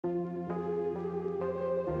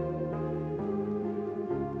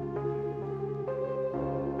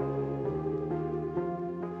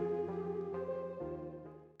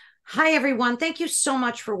Hi, everyone. Thank you so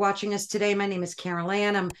much for watching us today. My name is Carol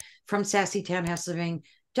Ann. I'm from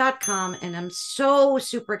SassyTownhouseLiving.com, and I'm so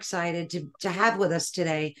super excited to have with us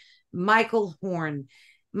today Michael Horn.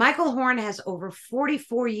 Michael Horn has over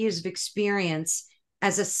 44 years of experience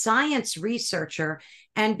as a science researcher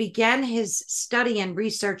and began his study and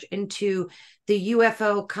research into the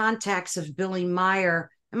UFO contacts of Billy Meier.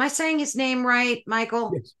 Am I saying his name right,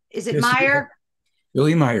 Michael? Yes. Is it Yes, you are. Meier?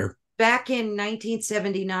 Billy Meier. Back in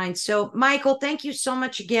 1979. So, Michael, thank you so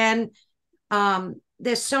much again.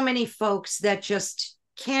 There's so many folks that just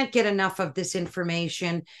can't get enough of this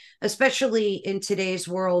information, especially in today's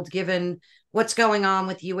world, given what's going on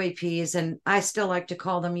with UAPs. And I still like to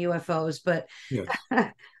call them UFOs, but Yes.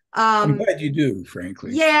 I'm um, glad you do,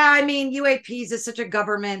 frankly. yeah, I mean, UAPs is such a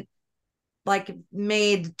government like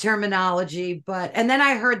made terminology, but and then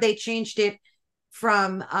I heard they changed it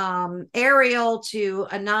from aerial to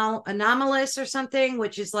anomalous or something,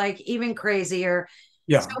 which is like even crazier.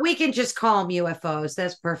 So Yeah. we can just call them UFOs.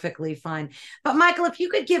 That's perfectly fine. But Michael, if you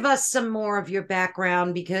could give us some more of your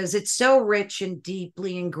background, because it's so rich and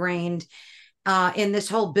deeply ingrained in this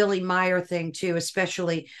whole Billy Meier thing too,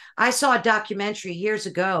 especially. I saw a documentary years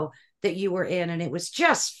ago that you were in, and it was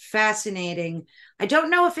just fascinating. I don't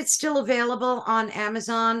know if it's still available on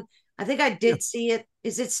Amazon. I think I Yeah. did see it.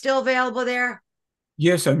 Is it still available there?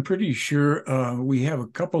 Yes, I'm pretty sure we have a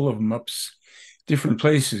couple of them different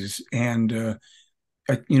places, and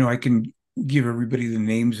I can give everybody the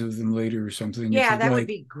names of them later or something if Yeah, you'd that would like.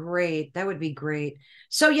 be great. That would be great.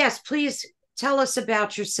 So, yes, please tell us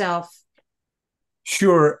about yourself.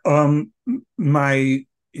 Sure. My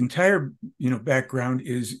entire, background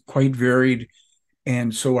is quite varied,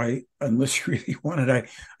 and so unless you really want it,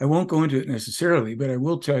 I won't go into it necessarily, but I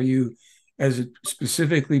will tell you, as it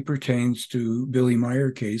specifically pertains to Billy Meier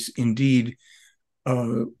case, indeed,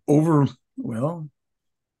 over, well,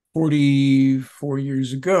 44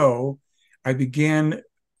 years ago, I began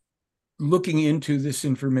looking into this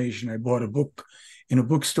information. I bought a book in a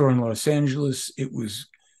bookstore in Los Angeles. It was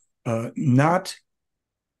not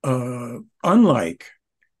unlike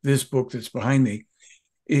this book that's behind me.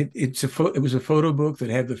 It was a photo book that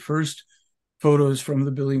had the first photos from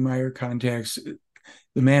the Billy Meier contacts.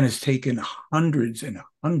 The man has taken hundreds and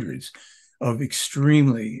hundreds of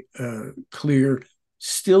extremely clear,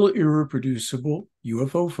 still irreproducible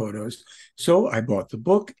UFO photos. So I bought the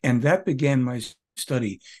book, and that began my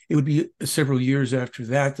study. It would be several years after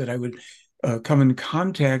that I would come in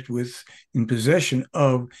contact with, in possession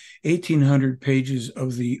of 1,800 pages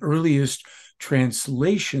of the earliest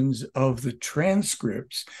translations of the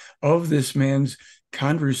transcripts of this man's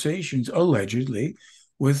conversations, allegedly,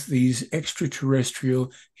 with these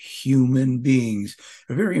extraterrestrial human beings.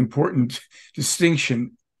 A very important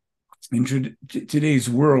distinction in today's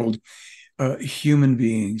world. Human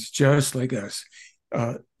beings, just like us,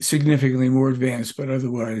 significantly more advanced, but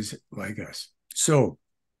otherwise like us. So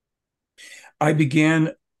I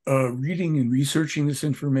began reading and researching this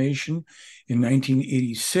information in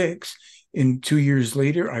 1986. And 2 years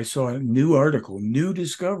later, I saw a new article, new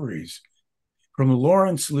discoveries from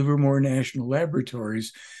Lawrence Livermore National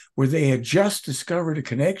Laboratories, where they had just discovered a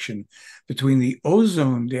connection between the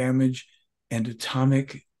ozone damage and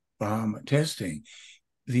atomic bomb testing.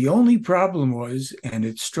 The only problem was, and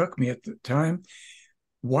it struck me at the time,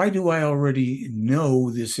 why do I already know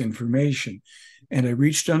this information? And I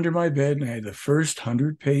reached under my bed and I had the first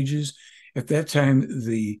 100 pages. At that time,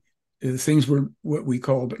 the things were what we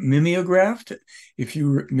called mimeographed. If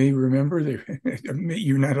you may remember,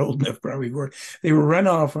 you're not old enough probably for. They were run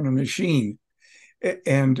off on a machine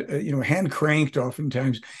and hand cranked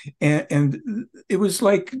oftentimes, and it was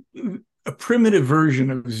like a primitive version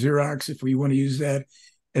of Xerox, if we want to use that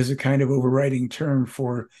as a kind of overriding term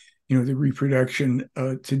for the reproduction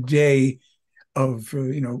today of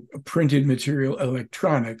printed material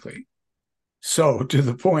electronically. So to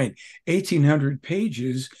the point, 1,800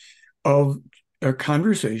 pages of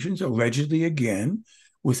conversations, allegedly again,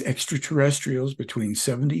 with extraterrestrials between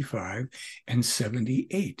 75 and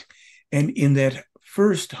 78. And in that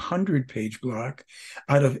first 100-page block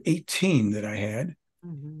out of 18 that I had,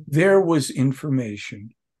 Mhm. there was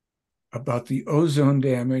information about the ozone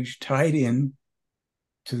damage tied in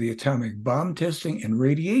to the atomic bomb testing and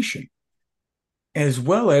radiation, as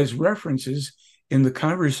well as references in the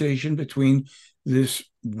conversation between this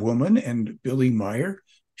woman and Billy Meier.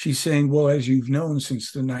 She's saying, well, as you've known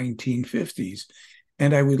since the 1950s.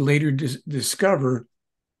 And I would later discover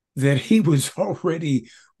that he was already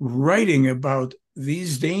writing about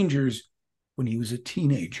these dangers when he was a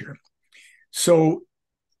teenager. So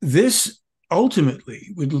this ultimately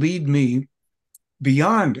would lead me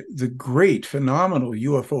beyond the great, phenomenal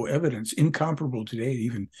UFO evidence, incomparable today,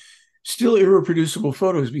 even still irreproducible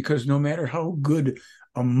photos, because no matter how good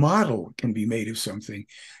a model can be made of something,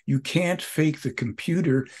 you can't fake the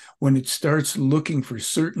computer when it starts looking for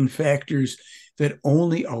certain factors that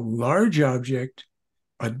only a large object,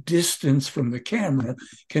 a distance from the camera,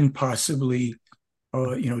 can possibly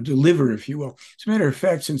deliver, if you will. As a matter of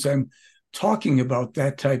fact, since I'm talking about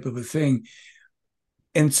that type of a thing,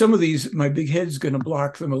 and some of these, my big head's going to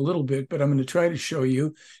block them a little bit, but I'm going to try to show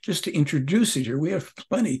you just to introduce it here. We have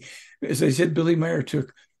plenty. As I said, Billy Meier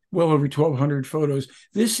took well over 1,200 photos.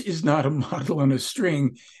 This is not a model on a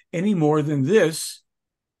string any more than this,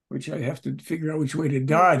 which I have to figure out which way to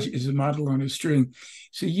dodge, is a model on a string.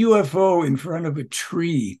 It's a UFO in front of a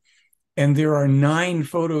tree. And there are 9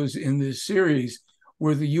 photos in this series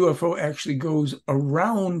where the UFO actually goes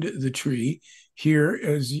around the tree. Here,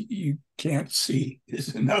 as you can't see,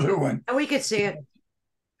 is another one. Oh, we could see it.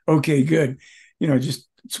 Okay, good. Just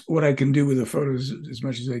what I can do with the photos as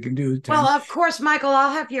much as I can do. Well, of course, Michael,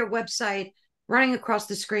 I'll have your website running across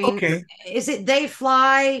the screen. Okay. Is it They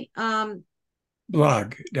Fly?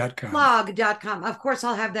 Blog.com. Blog.com. Of course,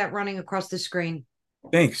 I'll have that running across the screen.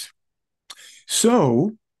 Thanks.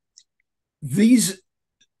 So these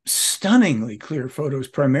stunningly clear photos,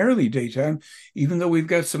 primarily daytime, even though we've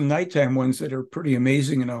got some nighttime ones that are pretty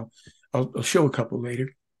amazing, and I'll show a couple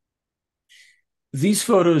later. These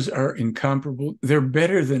photos are incomparable. They're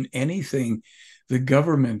better than anything the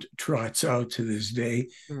government trots out to this day.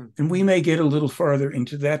 And we may get a little farther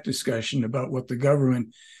into that discussion about what the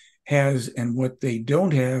government has and what they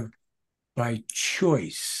don't have by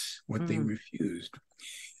choice, what they refused.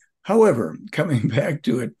 However, coming back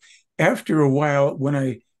to it, after a while, when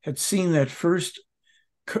I had seen that first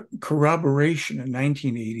corroboration in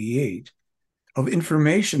 1988 of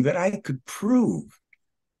information that I could prove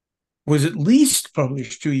was at least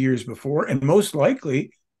published 2 years before, and most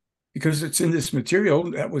likely, because it's in this material,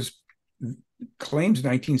 that was claims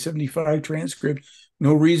 1975 transcript,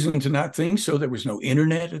 no reason to not think so. There was no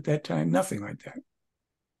internet at that time, nothing like that.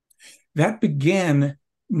 That began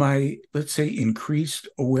my, let's say, increased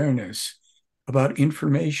awareness about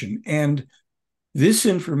information. And this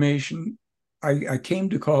information, I came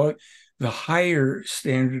to call it the higher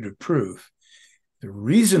standard of proof. The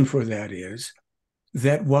reason for that is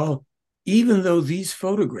that even though these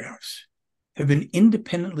photographs have been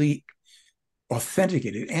independently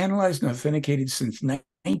authenticated, analyzed and authenticated since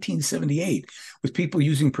 1978, with people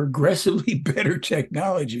using progressively better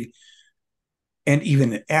technology, and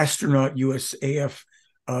even astronaut, USAF,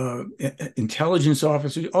 intelligence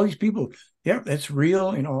officers, all these people, yeah, that's real,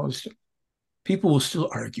 and all this stuff. People will still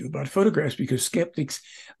argue about photographs because skeptics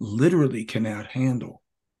literally cannot handle.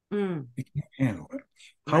 They can't handle it.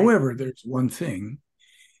 Right. However, there's one thing,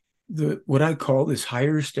 what I call this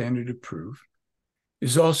higher standard of proof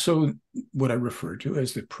is also what I refer to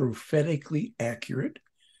as the prophetically accurate,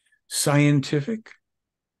 scientific,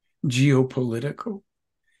 geopolitical,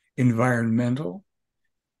 environmental,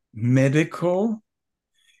 medical,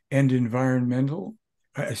 and environmental,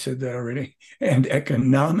 I said that already, and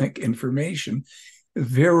economic information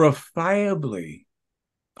verifiably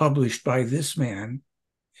published by this man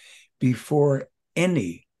before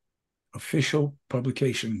any official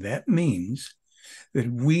publication. That means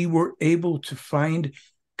that we were able to find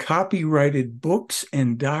copyrighted books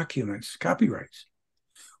and documents, copyrights,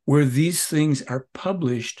 where these things are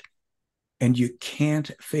published, and you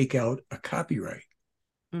can't fake out a copyright.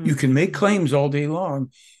 You can make claims all day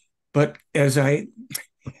long, but a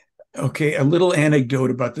little anecdote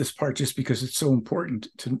about this part, just because it's so important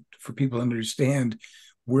for people to understand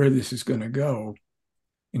where this is going to go.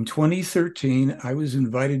 In 2013, I was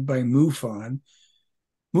invited by MUFON.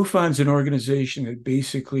 MUFON's an organization that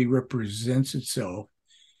basically represents itself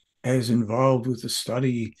as involved with the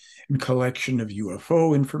study and collection of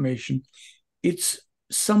UFO information. It's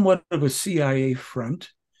somewhat of a CIA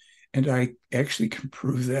front, and I actually can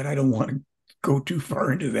prove that. I don't want to go too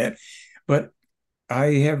far into that, but I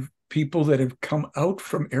have people that have come out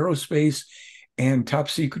from aerospace and top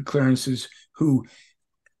secret clearances who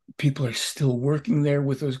people are still working there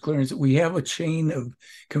with those clearances. We have a chain of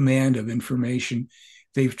command of information.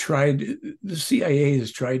 The CIA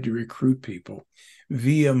has tried to recruit people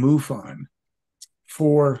via MUFON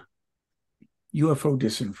for UFO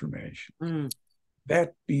disinformation.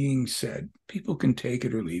 That being said, people can take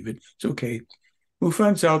it or leave it. It's okay.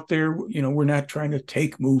 MUFON's out there. We're not trying to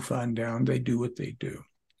take MUFON down. They do what they do.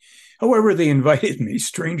 However, they invited me,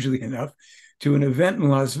 strangely enough, to an event in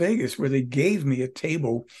Las Vegas where they gave me a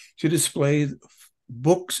table to display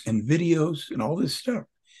books and videos and all this stuff.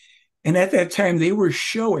 And at that time, they were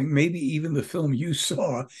showing, maybe even the film you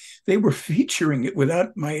saw, they were featuring it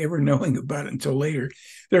without my ever knowing about it until later.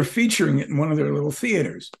 They're featuring it in one of their little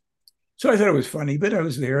theaters. So I thought it was funny, but I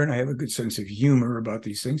was there and I have a good sense of humor about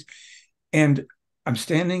these things. And I'm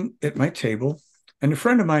standing at my table, and a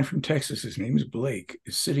friend of mine from Texas, his name is Blake,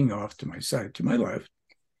 is sitting off to my side, to my left.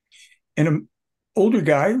 And an older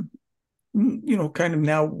guy, kind of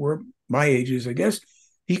now we're my ages, I guess,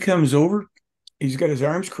 he comes over. He's got his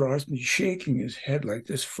arms crossed and he's shaking his head like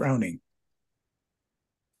this, frowning.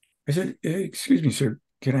 I said, "Excuse me, sir,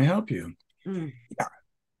 can I help you?" Mm. "Yeah,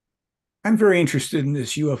 I'm very interested in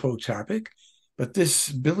this UFO topic, but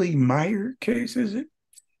this Billy Meier case, is it?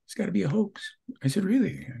 It's got to be a hoax." I said,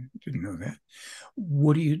 "Really? I didn't know that.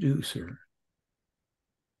 What do you do, sir?"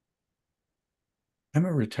 "I'm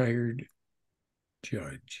a retired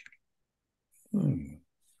judge." "Hmm.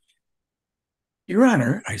 Your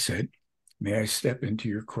Honor," I said, "may I step into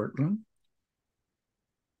your courtroom?"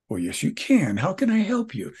 "Well, yes, you can. How can I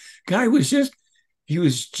help you?" Guy he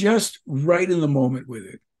was just right in the moment with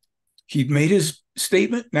it. He'd made his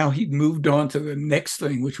statement. Now he'd moved on to the next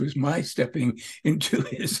thing, which was my stepping into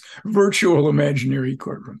his virtual imaginary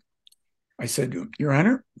courtroom. I said to him, "Your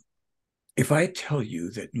Honor, if I tell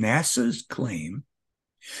you that NASA's claim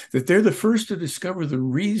that they're the first to discover the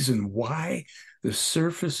reason why the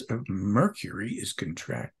surface of Mercury is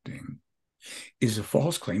contracting is a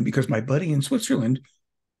false claim, because my buddy in Switzerland,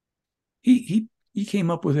 he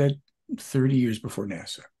came up with that 30 years before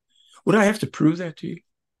NASA. Would I have to prove that to you?"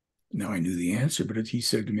 Now I knew the answer, but he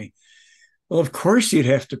said to me, "Well, of course you'd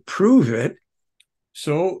have to prove it."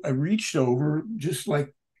 So I reached over, just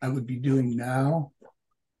like I would be doing now,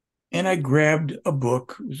 and I grabbed a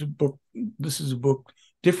book. It was a book. This is a book,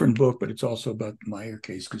 different book, but it's also about the Meier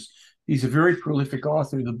case because he's a very prolific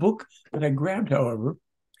author. The book that I grabbed, however,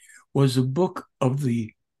 was a book of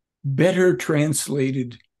the better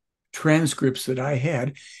translated transcripts that I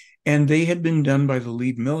had, and they had been done by the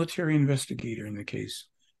lead military investigator in the case.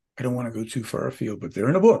 I don't want to go too far afield, but they're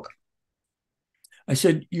in a book. I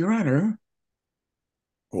said, "Your Honor,"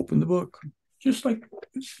 open the book, just like,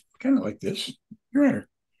 it's kind of like this. "Your Honor,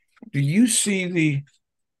 do you see the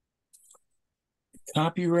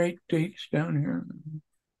copyright dates down here?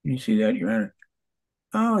 Can you see that, Your Honor?"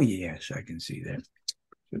 "Oh, yes, I can see that."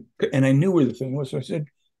 And I knew where the thing was. So I said,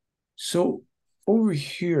 "So over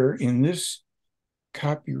here in this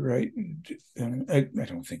copyright," I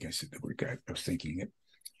don't think I said the word guy, I was thinking it.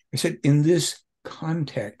 I said, "In this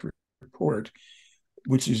contact report,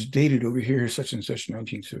 which is dated over here, such and such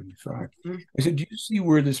 1975. Mm. I said, "Do you see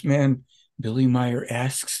where this man, Billy Meier,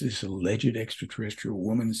 asks this alleged extraterrestrial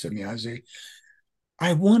woman, Semyaze,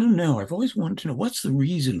 I want to know, I've always wanted to know, what's the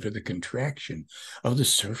reason for the contraction of the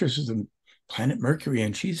surface of the planet Mercury?"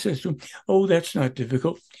 And she says to him, "Oh, that's not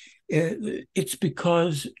difficult. It's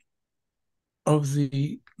because of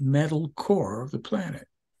the metal core of the planet."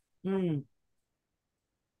 Mm.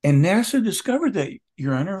 And NASA discovered that,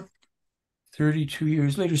 Your Honor, 32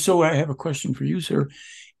 years later. So I have a question for you, sir.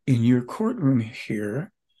 In your courtroom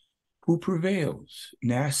here, who prevails,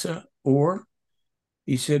 NASA or?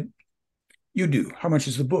 He said, "You do. How much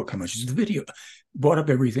is the book? How much is the video?" Bought up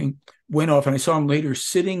everything, went off, and I saw him later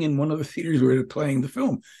sitting in one of the theaters where they're playing the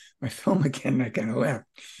film. My film again, and I kind of laughed.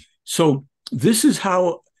 So this is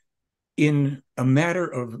how, in a matter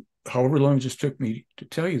of however long it just took me to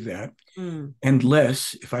tell you that, Mm. and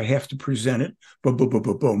less, if I have to present it, boom, boom, boom,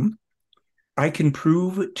 boom, boom, I can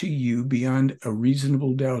prove to you beyond a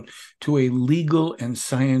reasonable doubt, to a legal and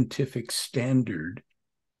scientific standard,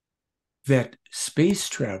 that space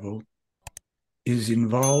travel is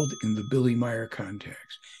involved in the Billy Meier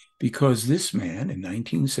contacts, because this man in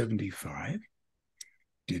 1975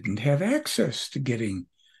 didn't have access to getting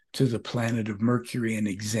to the planet of Mercury and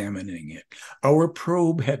examining it. Our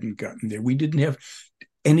probe hadn't gotten there. We didn't have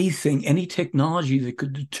anything, any technology that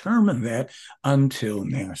could determine that until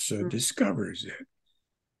NASA discovers it.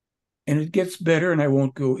 And it gets better, and I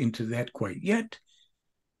won't go into that quite yet.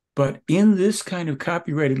 But in this kind of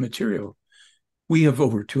copyrighted material, we have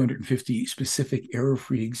over 250 specific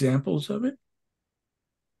error-free examples of it.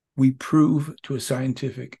 We prove to a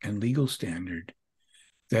scientific and legal standard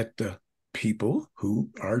that the people who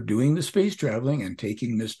are doing the space traveling and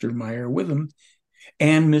taking Mr. Meier with them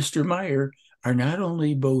and Mr. Meier are not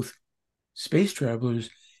only both space travelers,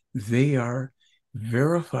 they are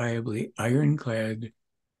verifiably ironclad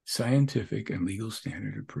scientific and legal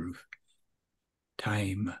standard of proof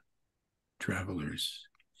time travelers.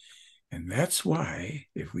 And that's why,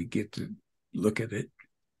 if we get to look at it,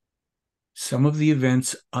 some of the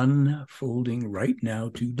events unfolding right now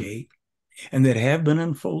today, and that have been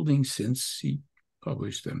unfolding since he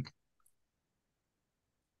published them,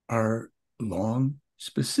 are long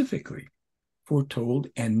specifically foretold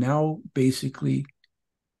and now basically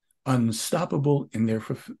unstoppable in their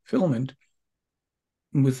fulfillment,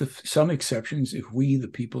 with some exceptions, if we, the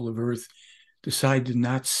people of Earth, decide to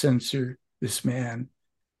not censor this man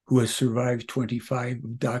who has survived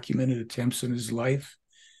 25 documented attempts in his life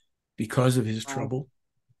because of his trouble.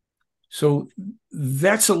 So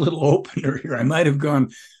that's a little opener here. I might have gone a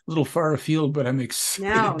little far afield, but I'm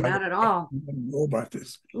excited. No, not at all. I know about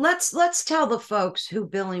this. Let's tell the folks who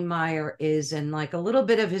Billy Meier is and like a little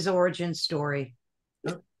bit of his origin story.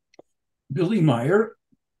 Billy Meier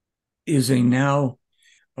is a now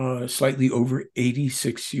slightly over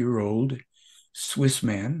 86-year-old Swiss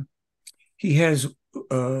man. He has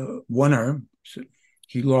one arm. So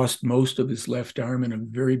he lost most of his left arm in a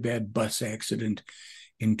very bad bus accident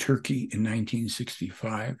in Turkey in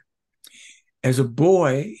 1965. As a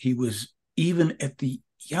boy, he was, even at the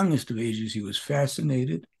youngest of ages, he was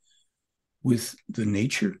fascinated with the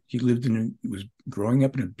nature. He was growing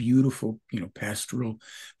up in a beautiful, pastoral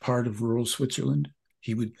part of rural Switzerland.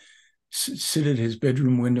 He would sit at his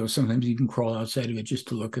bedroom window, sometimes even crawl outside of it just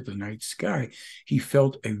to look at the night sky. He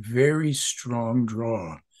felt a very strong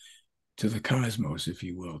draw to the cosmos, if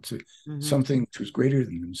you will, to something which was greater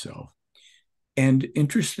than himself. And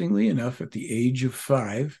interestingly enough, at the age of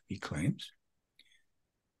 5, he claims,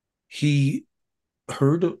 he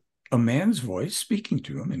heard a man's voice speaking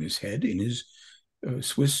to him in his head in his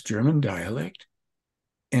Swiss German dialect.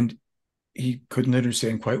 And he couldn't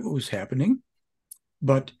understand quite what was happening,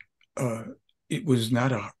 but it was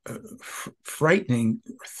not a frightening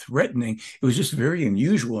or threatening. It was just very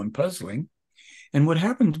unusual and puzzling. And what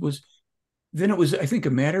happened was, then it was, I think, a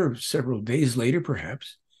matter of several days later,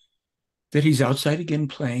 perhaps, that he's outside again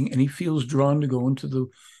playing, and he feels drawn to go into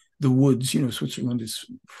the woods. Switzerland is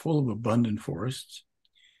full of abundant forests.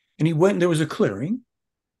 And he went, and there was a clearing,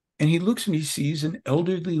 and he looks and he sees an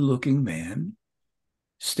elderly-looking man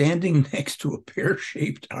standing next to a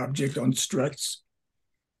pear-shaped object on struts.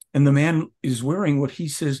 And the man is wearing what he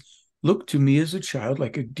says looked to me as a child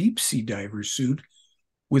like a deep-sea diver suit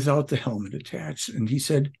without the helmet attached. And he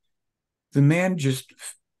said the man just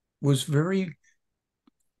was very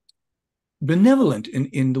benevolent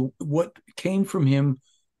in what came from him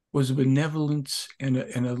was a benevolence and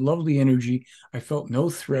a lovely energy. I felt no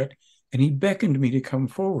threat, and he beckoned me to come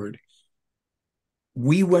forward.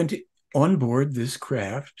 We went on board this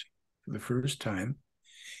craft for the first time,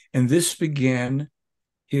 and this began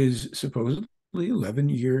his supposedly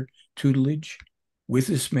 11-year tutelage with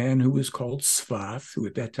this man who was called Svath, who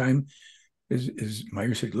at that time, as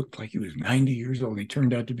Meier said, looked like he was 90 years old. He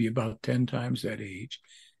turned out to be about 10 times that age.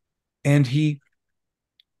 And he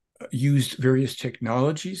used various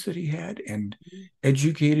technologies that he had and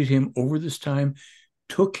educated him over this time,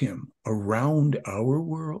 took him around our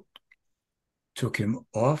world, took him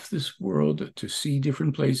off this world to see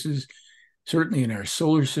different places, certainly in our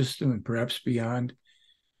solar system and perhaps beyond,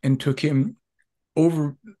 and took him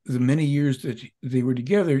over the many years that they were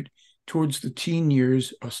together towards the teen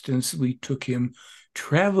years, ostensibly took him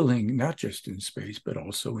traveling, not just in space, but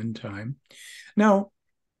also in time. Now,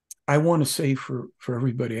 I want to say for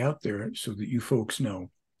everybody out there, so that you folks know,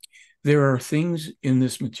 there are things in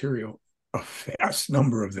this material, a vast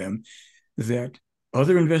number of them, that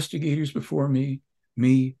other investigators before me,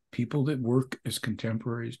 people that work as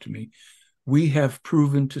contemporaries to me, we have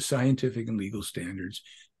proven to scientific and legal standards,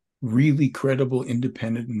 really credible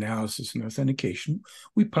independent analysis and authentication.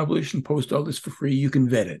 We publish and post all this for free. You can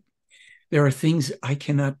vet it. There are things I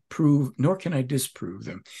cannot prove, nor can I disprove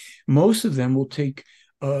them. Most of them will take,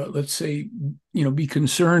 let's say, be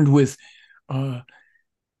concerned with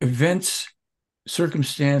events,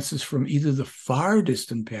 circumstances from either the far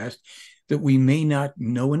distant past that we may not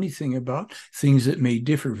know anything about, things that may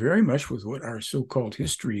differ very much with what our so-called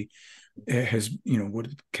history has, what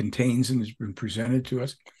it contains and has been presented to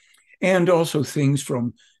us, and also things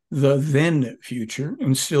from the then future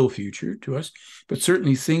and still future to us, but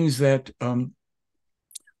certainly things that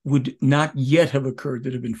would not yet have occurred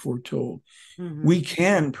that have been foretold. We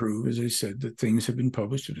can prove, as I said, that things have been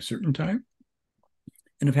published at a certain time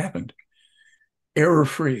and have happened.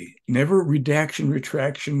 Error-free, never redaction,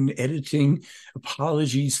 retraction, editing,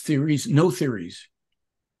 apologies, theories, no theories.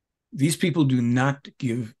 These people do not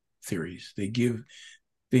give theories.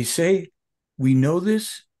 They say, we know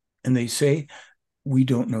this, and they say, we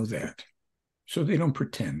don't know that. So they don't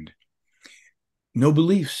pretend. No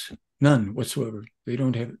beliefs, none whatsoever. They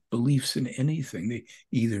don't have beliefs in anything. They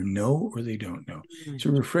either know or they don't know. It's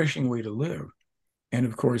a refreshing way to live. And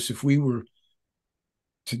of course, if we were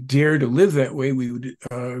to dare to live that way, we would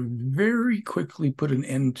very quickly put an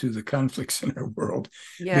end to the conflicts in our world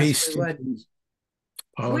Yes, we based in would.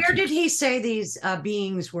 Where did politics. he say these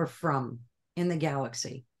beings were from in the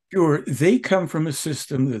galaxy? Sure, they come from a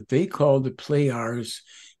system that they call the Plejars,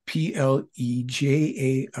 Plejares,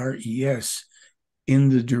 in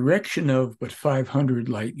the direction of but 500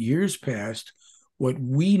 light years past, what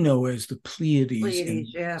we know as the Pleiades in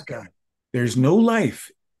Pleiades, the yeah. sky. There's no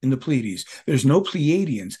life in the Pleiades. There's no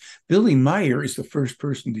Pleiadians. Billy Meier is the first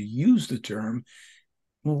person to use the term.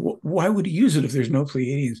 Well, why would he use it if there's no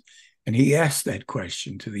Pleiadians? And he asked that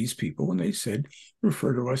question to these people, and they said,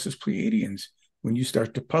 refer to us as Pleiadians when you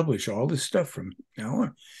start to publish all this stuff from now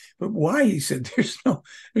on. But why? He said, there's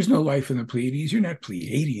no life in the Pleiades. You're not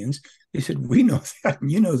Pleiadians. They said, we know that,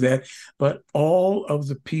 and you know that. But all of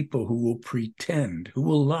the people who will pretend, who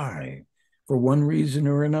will lie for one reason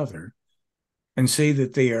or another, and say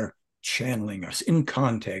that they are channeling us, in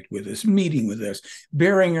contact with us, meeting with us,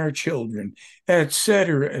 bearing our children,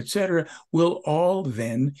 etc., will all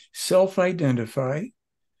then self-identify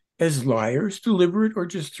as liars, deliberate or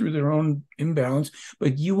just through their own imbalance.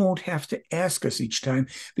 But you won't have to ask us each time,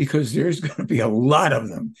 because there's going to be a lot of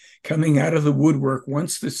them coming out of the woodwork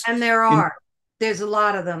once this. And there are. There's a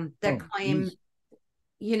lot of them that claim,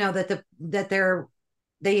 geez. that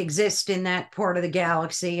they exist in that part of the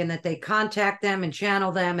galaxy, and that they contact them and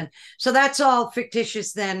channel them, and so that's all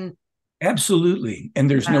fictitious then. Absolutely. And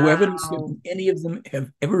there's no evidence that any of them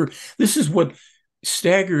have ever. This is what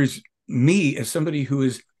staggers me as somebody who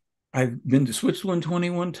is. I've been to Switzerland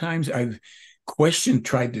 21 times. I've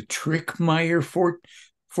tried to trick Meier four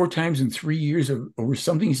times in 3 years over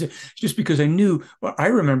something he said, just because I knew. Well, I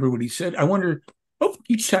remember what he said. I wonder,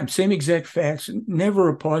 each time, same exact facts, never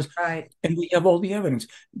a pause. Right. And we have all the evidence.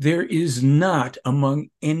 There is not among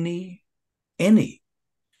any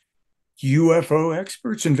UFO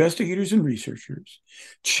experts, investigators, and researchers,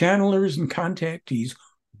 channelers and contactees,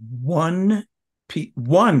 one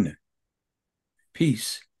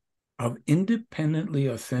piece of independently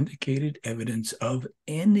authenticated evidence of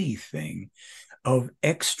anything of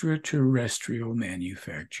extraterrestrial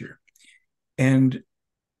manufacture. And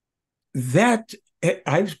that,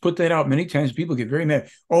 I've put that out many times. People get very mad.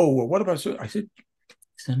 Oh, well, what about so? I said,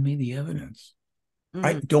 send me the evidence.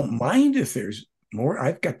 I don't mind if there's more.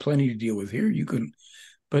 I've got plenty to deal with here. You can,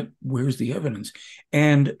 but where's the evidence?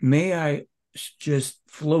 And may I just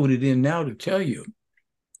float it in now to tell you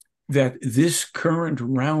that this current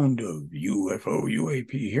round of UFO,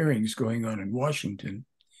 UAP hearings going on in Washington,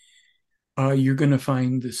 you're going to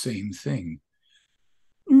find the same thing.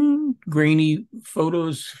 Grainy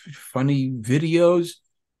photos, funny videos,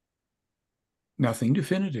 nothing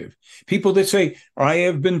definitive. People that say, I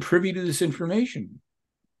have been privy to this information.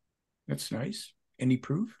 That's nice. Any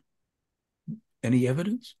proof? Any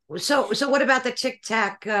evidence? So what about the Tic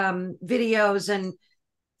Tac videos and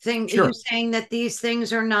things? Sure. Are you saying that these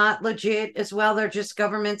things are not legit as well? They're just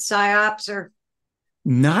government psyops, or?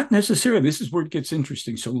 Not necessarily. This is where it gets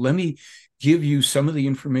interesting. So let me give you some of the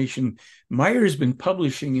information. Meier has been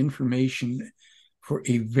publishing information for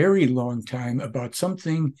a very long time about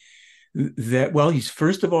something that, well, he's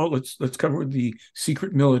first of all, let's cover the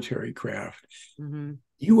secret military craft.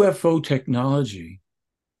 UFO technology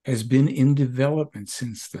has been in development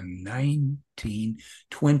since the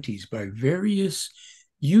 1920s by various,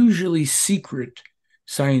 usually secret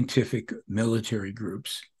scientific military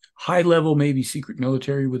groups. High level, maybe secret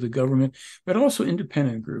military with the government, but also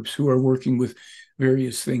independent groups who are working with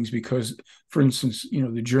various things. Because, for instance,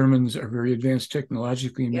 the Germans are very advanced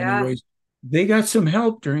technologically in many ways. They got some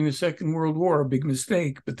help during the Second World War, a big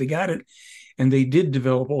mistake, but they got it. And they did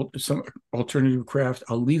develop some alternative craft.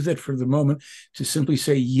 I'll leave that for the moment to simply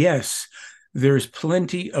say, yes, there's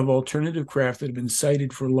plenty of alternative craft that have been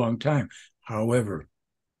cited for a long time. However,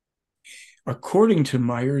 according to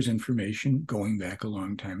Meier's information, going back a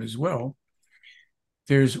long time as well,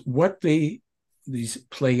 there's what these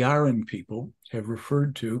Plejaran people have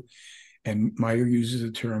referred to, and Meier uses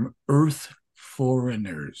the term Earth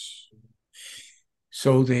foreigners.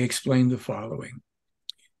 So they explain the following.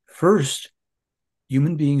 First,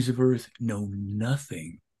 human beings of Earth know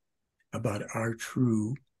nothing about our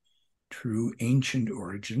true ancient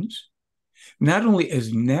origins, not only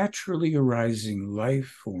as naturally arising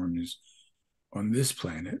life forms on this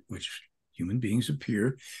planet, which human beings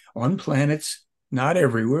appear on planets, not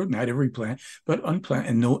everywhere, not every planet, but on planet,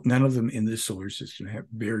 and none of them in this solar system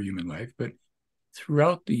bear human life, but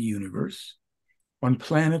throughout the universe, on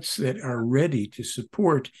planets that are ready to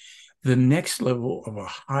support the next level of a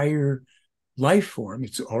higher life form.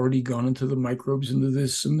 It's already gone into the microbes, into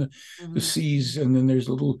this and the seas, and then there's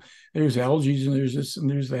algae, and there's this and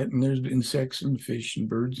there's that, and there's insects and fish and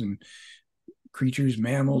birds and creatures,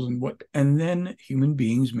 mammals, and then human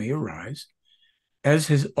beings may arise, as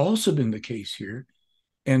has also been the case here.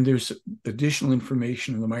 And there's additional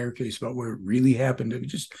information in the Meier case about where it really happened, and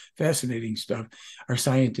just fascinating stuff. Our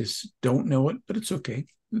scientists don't know it, but it's okay.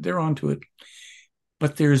 They're onto it.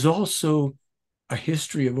 But there's also a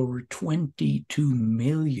history of over 22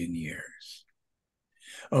 million years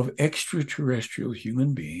of extraterrestrial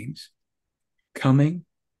human beings coming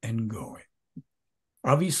and going.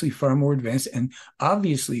 Obviously far more advanced, and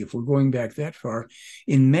obviously, if we're going back that far,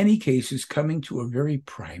 in many cases coming to a very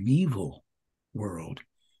primeval world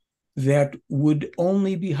that would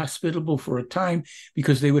only be hospitable for a time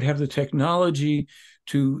because they would have the technology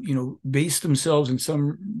to, base themselves in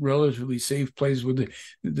some relatively safe place where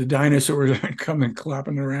the dinosaurs aren't coming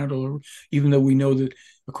clopping around all over, even though we know that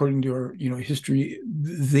according to our, history,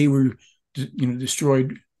 they were,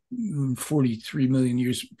 destroyed 43 million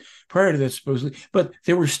years prior to that, supposedly. But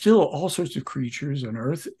there were still all sorts of creatures on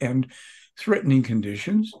Earth and threatening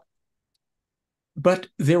conditions. But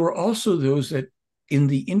there were also those that in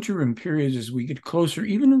the interim periods, as we get closer,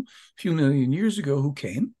 even a few million years ago, who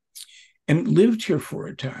came and lived here for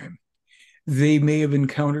a time. They may have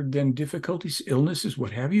encountered then difficulties, illnesses,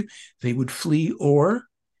 what have you. They would flee, or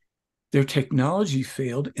their technology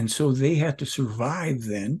failed, and so they had to survive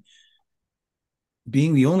then,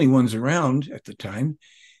 being the only ones around at the time,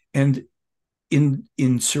 and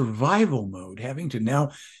in survival mode, having to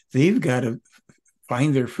now, they've got to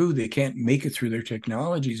find their food. They can't make it through their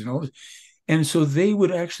technologies and all this. And so they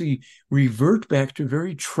would actually revert back to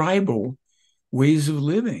very tribal ways of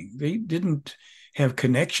living. They didn't have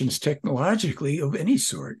connections technologically of any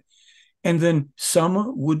sort. And then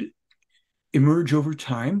some would emerge over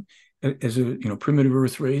time as a primitive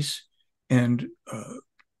Earth race, and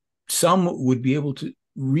some would be able to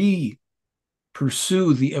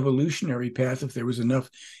pursue the evolutionary path if there was enough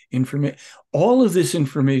information. All of this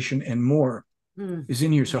information and more is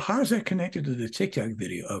in here. So how is that connected to the TikTok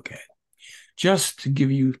video? Okay. Just to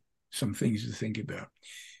give you some things to think about.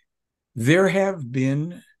 There have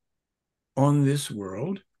been on this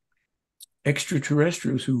world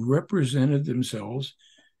extraterrestrials who represented themselves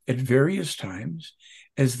at various times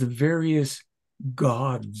as the various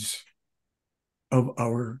gods of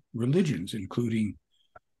our religions, including,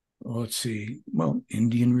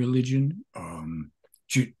 Indian religion,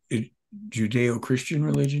 Judeo-Christian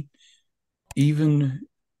religion, even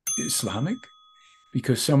Islamic,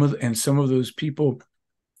 because some of those people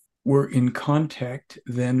were in contact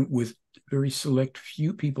then with very select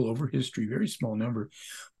few people over history, very small number,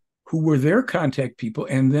 who were their contact people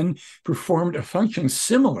and then performed a function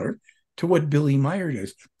similar to what Billy Meier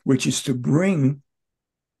does, which is to bring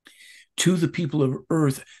to the people of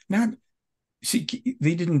Earth, they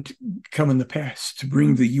didn't come in the past to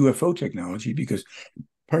bring the UFO technology because,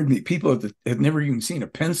 pardon me, people had never even seen a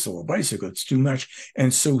pencil, a bicycle. It's too much.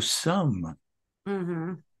 And so some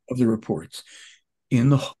of the reports in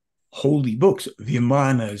the holy books,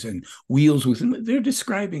 Vimanas and Wheels Within, they're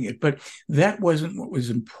describing it, but that wasn't what was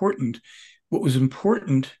important. What was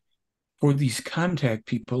important for these contact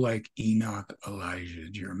people like Enoch, Elijah,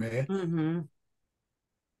 Jeremiah,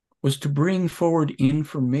 was to bring forward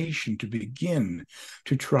information to begin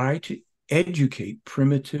to try to educate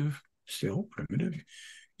still primitive,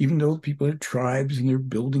 even though people are tribes and they're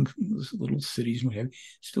building little cities and what have you,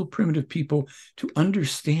 still primitive people, to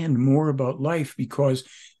understand more about life, because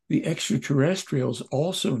the extraterrestrials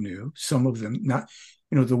also knew, some of them, not,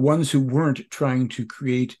 the ones who weren't trying to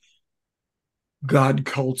create God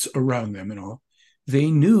cults around them and all,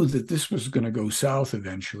 they knew that this was going to go south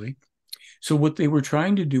eventually. So what they were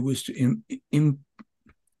trying to do was to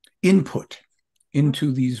input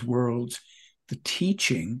into these worlds the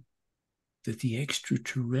teaching that the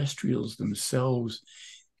extraterrestrials themselves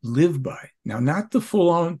live by. Now, not the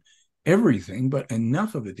full-on everything, but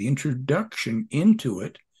enough of it, the introduction into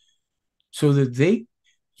it, so that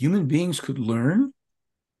human beings could learn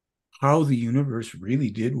how the universe really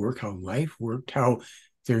did work, how life worked, how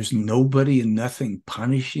there's nobody and nothing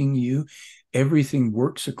punishing you. Everything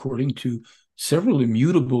works according to several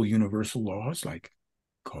immutable universal laws, like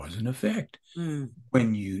cause and effect.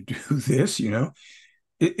 When you do this,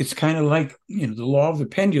 it's kind of like, the law of the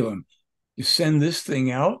pendulum. You send this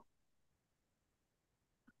thing out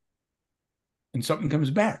and something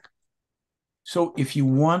comes back. So if you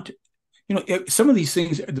want, some of these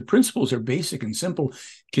things, the principles are basic and simple.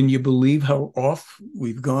 Can you believe how off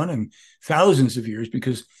we've gone in thousands of years?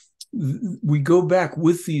 Because we go back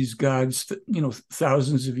with these gods,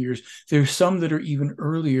 thousands of years. There's some that are even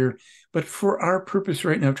earlier, but for our purpose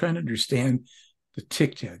right now, trying to understand the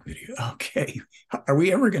Tic Tac video. Okay, are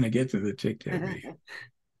we ever going to get to the Tic Tac video?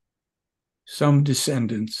 Some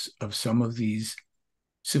descendants of some of these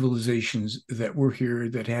civilizations that were here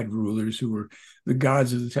that had rulers who were the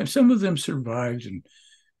gods of the time. Some of them survived and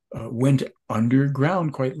went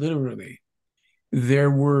underground, quite literally.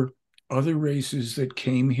 There were other races that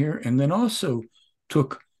came here and then also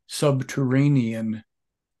took subterranean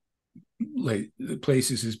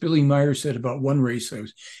places. As Billy Meier said about one race, I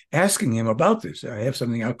was asking him about this. I have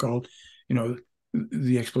something out called,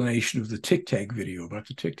 the explanation of the Tic Tac video, about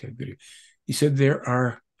the Tic Tac video. He said there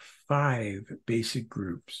are 5 basic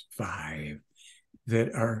groups, 5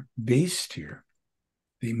 that are based here.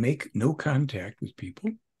 They make no contact with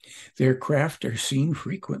people. Their craft are seen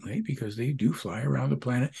frequently because they do fly around the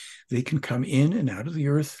planet. They can come in and out of the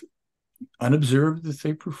Earth unobserved if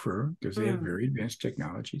they prefer, because they have very advanced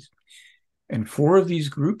technologies. And 4 of these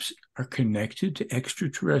groups are connected to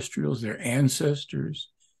extraterrestrials. Their ancestors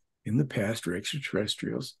in the past were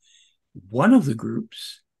extraterrestrials. One of the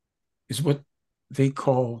groups is what they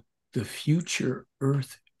call the future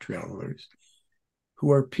Earth travelers,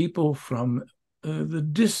 who are people from the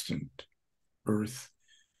distant Earth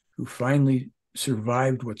who finally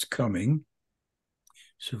survived what's coming,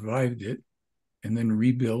 survived it, and then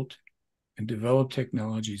rebuilt and developed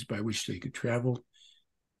technologies by which they could travel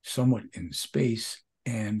somewhat in space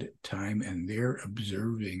and time. And they're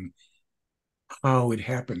observing how it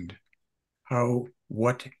happened,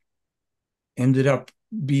 what ended up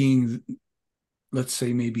being, let's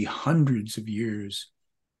say, maybe hundreds of years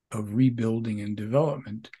of rebuilding and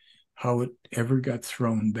development, how it ever got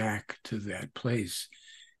thrown back to that place.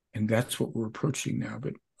 And that's what we're approaching now,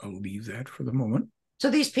 but I'll leave that for the moment. So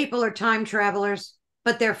these people are time travelers,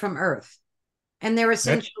 but they're from Earth. And they're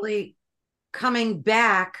essentially coming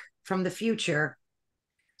back from the future.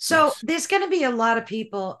 So Yes. there's going to be a lot of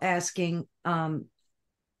people asking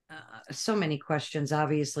so many questions,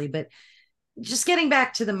 obviously, but just getting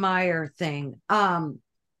back to the Meier thing,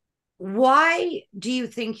 why do you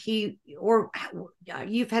think you've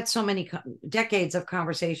had so many decades of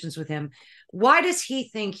conversations with him, why does he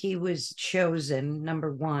think he was chosen,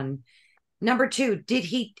 number one? Number two, did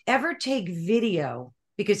he ever take video?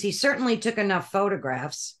 Because he certainly took enough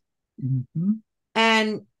photographs. Mm-hmm.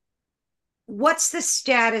 And what's the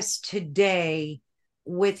status today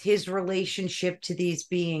with his relationship to these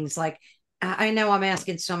beings? Like, I know I'm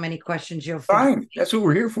asking so many questions. You'll fine. That's what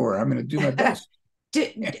we're here for. I'm going to do my best.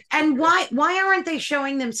 And why aren't they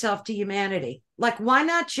showing themselves to humanity? Like, why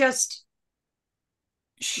not just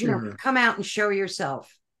come out and show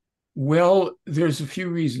yourself? Well, there's a few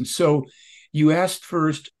reasons. So you asked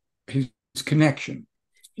first his connection.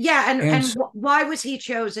 Yeah, and why was he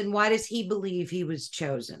chosen? Why does he believe he was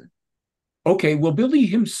chosen? Okay, well, Billy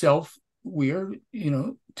himself, we are,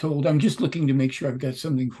 told, I'm just looking to make sure I've got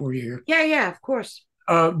something for you here. Yeah, of course.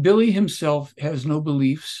 Billy himself has no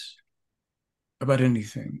beliefs about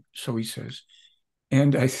anything, so he says.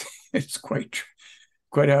 And I think it's quite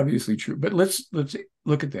obviously true. But let's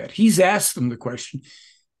look at that. He's asked them the question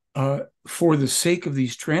for the sake of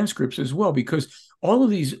these transcripts as well, because all of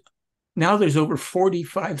these, now there's over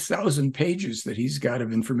 45,000 pages that he's got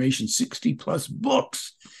of information, 60 plus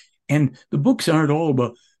books. And the books aren't all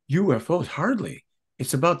about UFOs, hardly.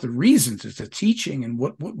 It's about the reasons, it's a teaching and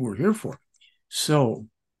what we're here for. So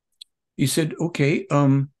he said, okay,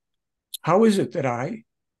 how is it that I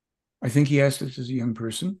think he asked this as a young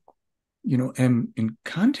person, am in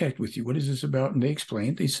contact with you? What is this about? And they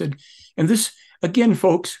explained. They said, and this, again,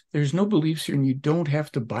 folks, there's no beliefs here and you don't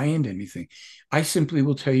have to buy into anything. I simply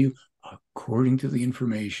will tell you, according to the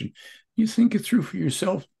information, you think it through for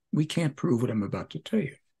yourself. We can't prove what I'm about to tell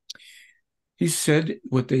you. He said,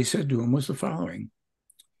 what they said to him was the following: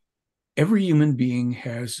 every human being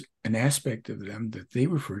has an aspect of them that they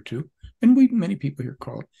refer to, and many people here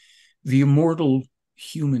call it, the immortal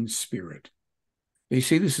human spirit. They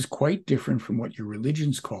say this is quite different from what your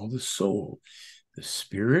religions call the soul. The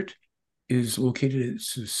spirit is located at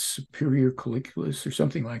the superior colliculus or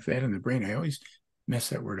something like that in the brain. I always mess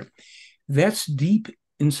that word up. That's deep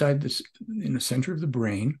inside this, in the center of the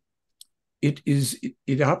brain.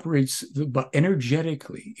 It operates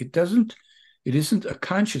energetically. It isn't a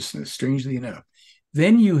consciousness, strangely enough.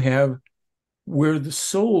 Then you have where the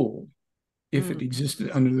soul, if it existed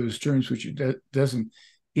under those terms, which it doesn't,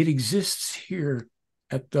 it exists here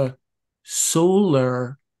at the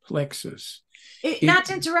solar plexus. Not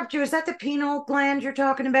to interrupt you, is that the pineal gland you're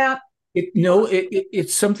talking about?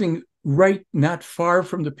 It's something right, not far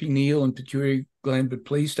from the pineal and pituitary gland, but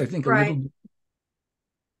placed, I think, a Right. little.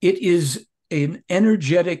 It is an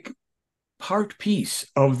energetic part piece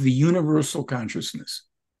of the universal consciousness.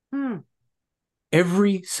 Hmm.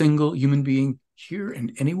 Every single human being here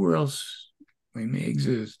and anywhere else we may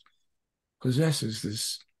exist possesses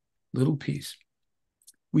this little piece.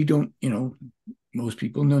 We don't, most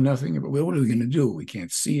people know nothing about, well, what are we going to do? We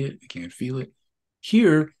can't see it, we can't feel it.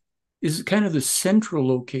 Here is kind of the central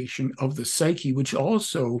location of the psyche, which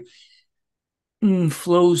also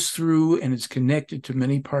flows through and is connected to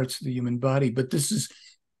many parts of the human body. But this is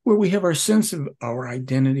where we have our sense of our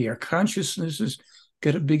identity. Our consciousness has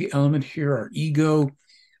got a big element here, our ego,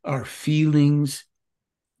 our feelings,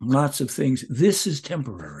 lots of things. This is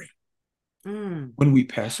temporary. Mm. When we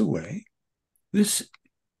pass away, this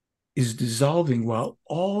is dissolving while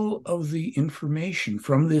all of the information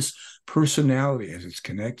from this personality, as it's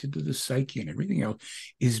connected to the psyche and everything else,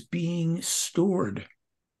 is being stored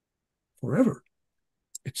forever.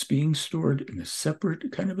 It's being stored in a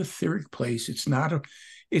separate kind of etheric place. It's not a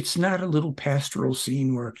little pastoral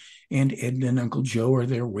scene where Aunt Edna and Uncle Joe are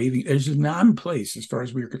there waving. There's a non-place as far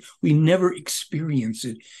as we never experience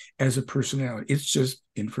it as a personality. It's just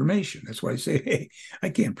information. That's why I say, hey, I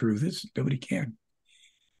can't prove this. Nobody can.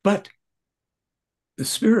 But the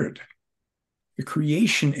spirit, the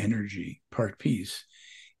creation energy part piece,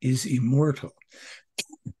 is immortal.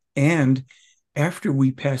 And after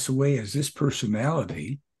we pass away as this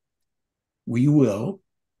personality, we will,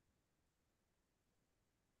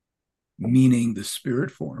 meaning the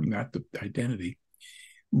spirit form, not the identity,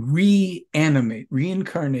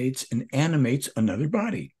 reincarnates and animates another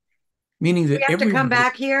body. Meaning We that have to come everybody,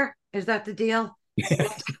 back here. Is that the deal?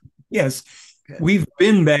 yes, Good. we've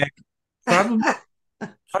been back probably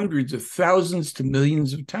hundreds of thousands to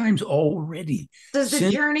millions of times already. Does the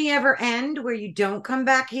Since, journey ever end where you don't come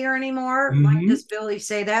back here anymore? Like, Mhm. does Billy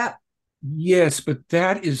say that? Yes, but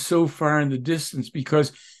that is so far in the distance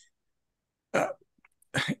because uh,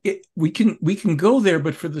 we can go there,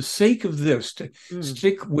 but for the sake of this, to Mm.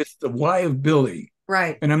 stick with the why of Billy,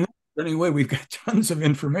 Right. and I'm not running away. We've got tons of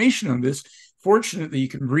information on this. Fortunately, you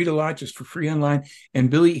can read a lot just for free online. And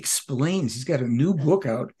Billy explains. He's got a new book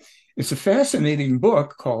out. It's a fascinating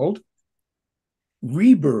book called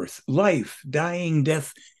Rebirth, Life, Dying,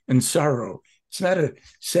 Death, and Sorrow. It's not a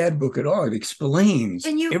sad book at all. It explains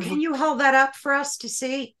Can you hold that up for us to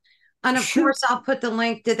see? And of sure. course, I'll put the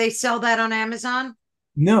link. Did they sell that on Amazon?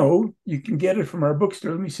 No, you can get it from our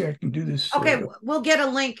bookstore. Let me see. I can do this. Okay, we'll get a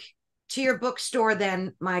link to your bookstore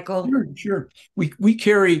then, Michael. Sure, sure. We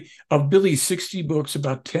carry of Billy's 60 books,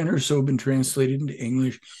 about 10 or so have been translated into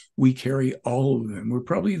English. We carry all of them. We're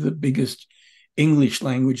probably the biggest English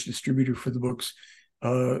language distributor for the books.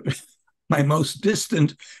 Uh, my most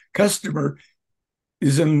distant customer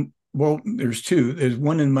is in, well, there's two. There's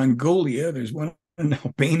one in Mongolia, there's one in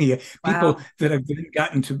Albania. People Wow. that I've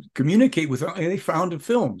gotten to communicate with, they found the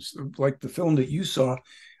films, like the film that you saw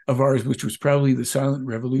of ours, which was probably the Silent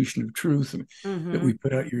Revolution of Truth that Mm-hmm. we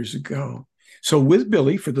put out years ago. So with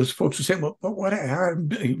Billy, for those folks who say, well, but what?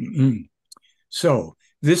 So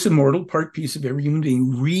this immortal part piece of every human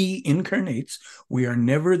being reincarnates. We are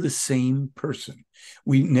never the same person.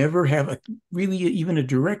 We never have really even a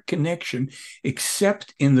direct connection,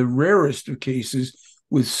 except in the rarest of cases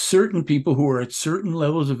with certain people who are at certain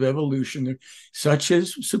levels of evolution, such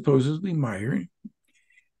as supposedly Meier.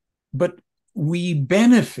 But we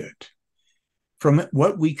benefit from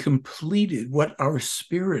what we completed, what our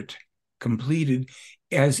spirit completed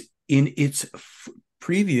as in its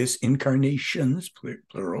previous incarnations,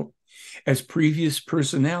 plural, as previous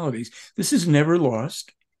personalities. This is never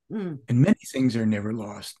lost. Mm. And many things are never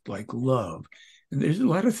lost, like love. And there's a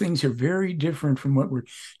lot of things that are very different from what we're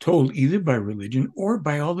told, either by religion or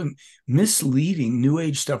by all the misleading New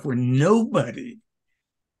Age stuff where nobody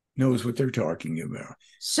knows what they're talking about.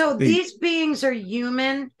 So They, these beings are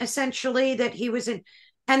human, essentially, that he was in,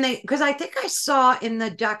 and because I think I saw in the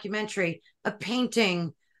documentary a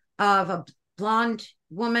painting of a blonde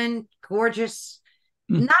woman, gorgeous,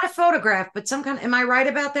 not a photograph, but some kind. Am I right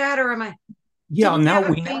about that, or am I? yeah, Didn't he now have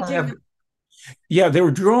a we now painting? have, yeah, they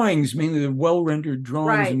were drawings, mainly the well rendered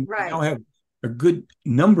drawings, Right, and we now right. have a good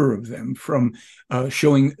number of them from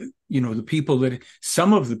showing, the people that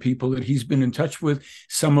some of the people that he's been in touch with,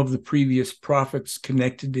 some of the previous prophets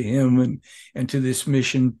connected to him and to this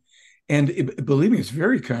mission. And believe me, it's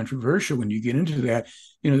very controversial when you get into that.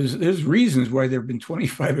 There's reasons why there have been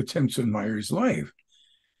 25 attempts on Meyer's life.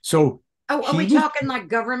 So Oh, are he we was talking like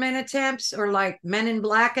government attempts or like Men in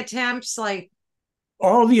Black attempts, like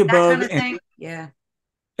all the that above, kind of thing? Yeah.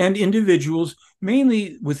 And individuals,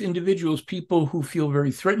 mainly with individuals, people who feel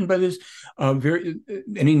very threatened by this, people who feel very threatened by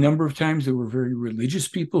this, any number of times there were very religious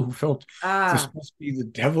people who felt this Ah, must be the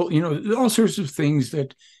devil, all sorts of things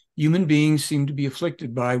that human beings seem to be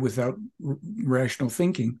afflicted by without rational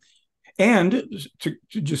thinking. And to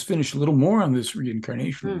just finish a little more on this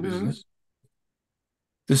reincarnation mm-hmm. business,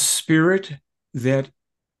 the spirit that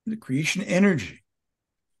the creation energy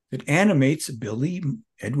that animates Billy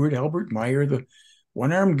Edward Albert Meier, the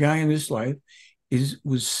one-armed guy in this life,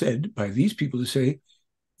 was said by these people to say,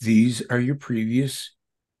 these are your previous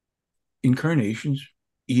incarnations: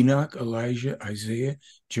 Enoch, Elijah, Isaiah,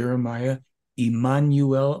 Jeremiah,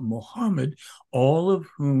 Emmanuel, Muhammad, all of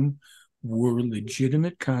whom were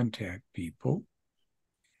legitimate contact people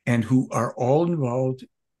and who are all involved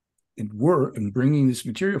and were in bringing this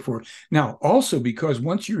material forward. Now, also because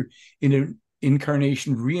once you're in an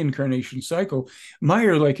reincarnation cycle,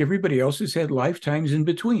 Meier, like everybody else, has had lifetimes in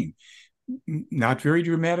between. Not very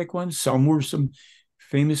dramatic ones. Some were some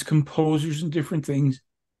famous composers and different things,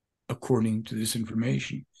 according to this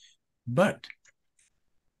information. But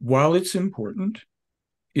while it's important,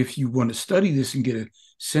 if you want to study this and get a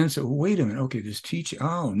sense of, wait a minute, okay, this teaching,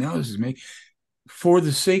 oh, now this is making, for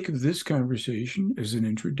the sake of this conversation as an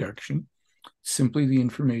introduction, simply the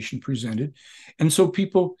information presented. And so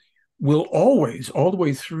people will always, all the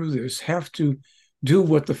way through this, have to do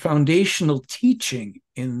what the foundational teaching,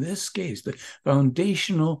 in this case, the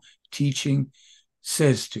foundational teaching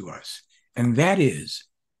says to us. And that is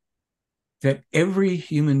that every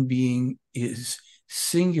human being is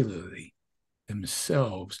singularly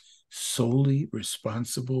themselves solely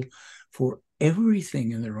responsible for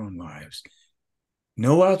everything in their own lives.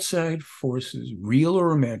 No outside forces, real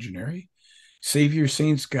or imaginary, saviors,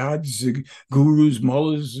 saints, gods, gurus,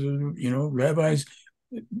 mullahs, rabbis.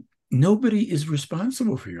 Nobody is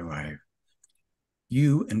responsible for your life.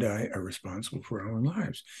 You and I are responsible for our own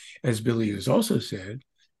lives. As Billy has also said,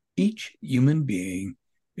 each human being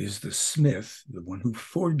is the smith, the one who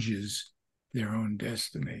forges their own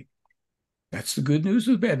destiny. That's the good news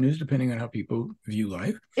or the bad news, depending on how people view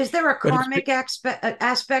life. Is there a But karmic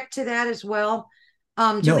aspect to that as well?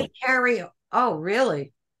 Do we no. carry? Oh,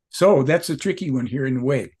 really? So that's a tricky one here in a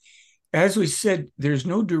way. As we said, there's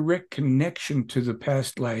no direct connection to the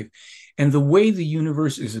past life. And the way the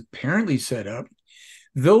universe is apparently set up,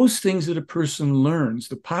 those things that a person learns,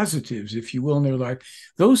 the positives, if you will, in their life,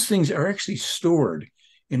 those things are actually stored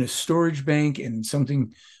in a storage bank and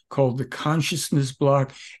something called the consciousness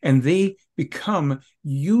block, and they become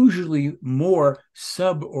usually more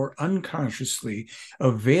sub or unconsciously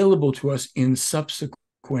available to us in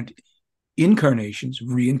subsequent incarnations,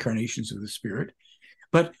 reincarnations of the spirit.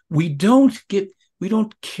 But we don't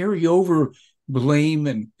carry over blame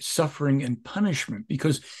and suffering and punishment,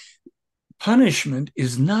 because punishment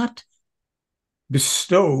is not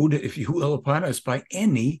bestowed, if you will, upon us by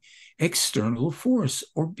any external force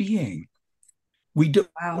or being.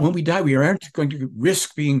 Wow. When we die, we aren't going to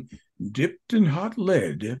risk being dipped in hot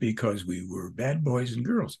lead because we were bad boys and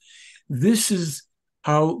girls. This is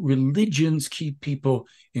how religions keep people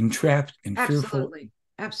entrapped and fearful. Absolutely.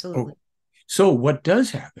 Absolutely. Oh, so what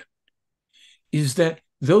does happen is that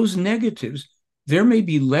those negatives, there may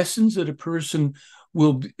be lessons that a person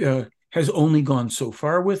will has only gone so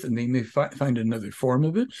far with, and they may find another form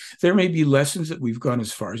of it. There may be lessons that we've gone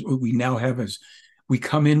as far as we now have, as we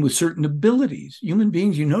come in with certain abilities. Human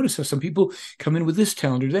beings, you notice how some people come in with this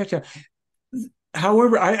talent or that talent.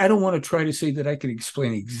 However, I don't want to try to say that I can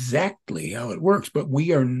explain exactly how it works, but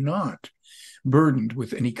we are not burdened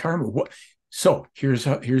with any karma. So here's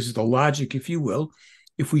the logic, if you will.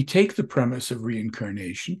 If we take the premise of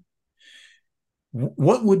reincarnation,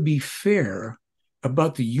 what would be fair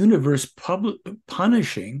about the universe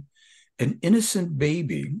punishing an innocent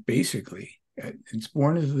baby, basically? It's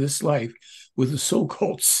born into this life with the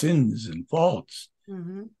so-called sins and faults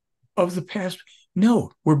of the past.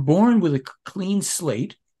 No, we're born with a clean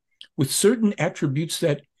slate with certain attributes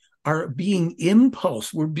that are being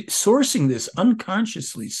impulsed. We're sourcing this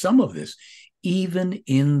unconsciously, some of this, even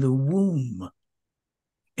in the womb.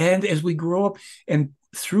 And as we grow up and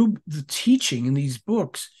through the teaching in these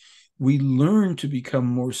books, we learn to become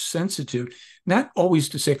more sensitive, not always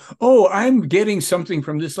to say, oh, I'm getting something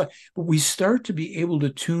from this life, but we start to be able to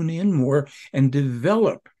tune in more and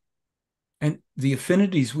develop. And the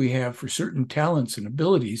affinities we have for certain talents and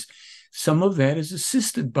abilities, some of that is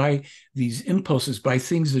assisted by these impulses, by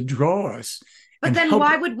things that draw us. But then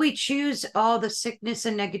why would we choose all the sickness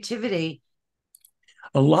and negativity?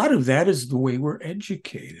 A lot of that is the way we're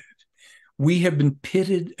educated. We have been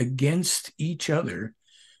pitted against each other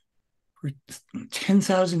for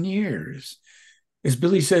 10,000 years. As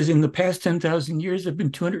Billy says, in the past 10,000 years, there have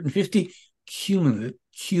been 250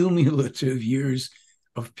 cumulative years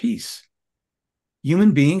of peace.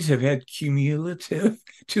 Human beings have had cumulative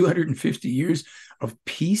 250 years of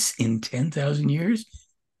peace in 10,000 years.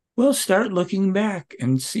 Well, start looking back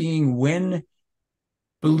and seeing when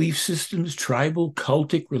belief systems, tribal,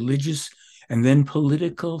 cultic, religious, and then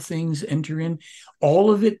political things enter in.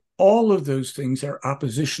 All of it, all of those things are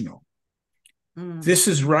oppositional. This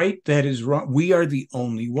is right, that is wrong. We are the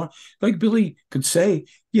only one. Like Billy could say,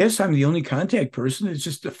 yes, I'm the only contact person. It's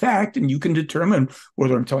just a fact, and you can determine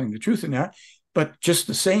whether I'm telling the truth or not. But just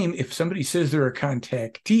the same, if somebody says they're a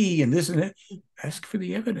contactee and this and that, ask for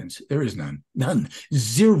the evidence. There is none,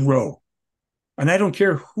 zero. And I don't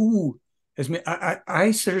care who has made.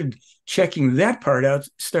 I started checking that part out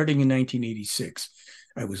starting in 1986.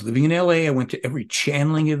 I was living in LA. I went to every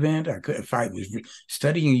channeling event. If I was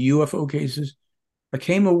studying UFO cases, I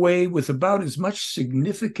came away with about as much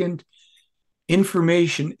significant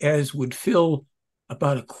information as would fill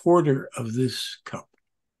about a quarter of this cup.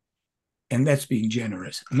 And that's being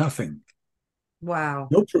generous. Nothing. Wow.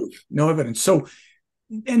 No proof, no evidence. So,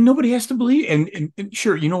 and nobody has to believe. And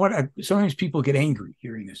sure, you know what? Sometimes people get angry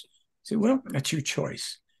hearing this. Say, well, that's your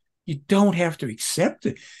choice. You don't have to accept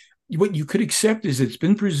it. What you could accept is it's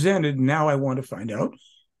been presented. Now I want to find out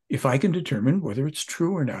if I can determine whether it's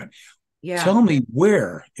true or not. Yeah. Tell me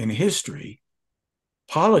where in history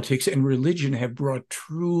politics and religion have brought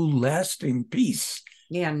true, lasting peace.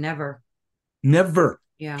 Yeah, never. Never.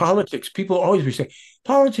 Yeah. Politics, people always say,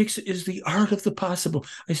 politics is the art of the possible.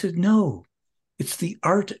 I said, no, it's the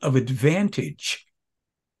art of advantage.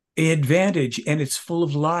 Advantage, and it's full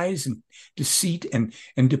of lies and deceit and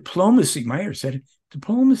diplomacy. Meier said it.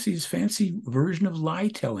 Diplomacy is a fancy version of lie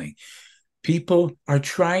telling. People are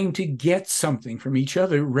trying to get something from each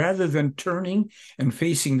other rather than turning and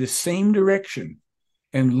facing the same direction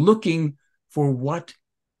and looking for what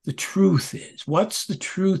the truth is. What's the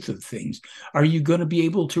truth of things? Are you going to be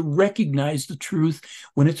able to recognize the truth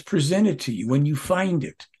when it's presented to you, when you find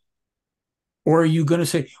it? Or are you going to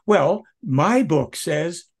say, well, my book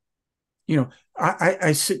says, you know,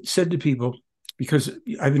 I said to people, because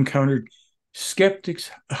I've encountered skeptics,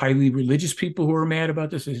 highly religious people who are mad about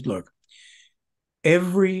this, I said, look,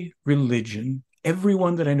 every religion,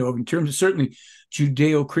 everyone that I know of, in terms of certainly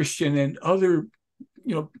Judeo-Christian and other,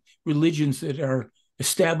 religions that are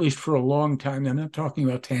established for a long time. I'm not talking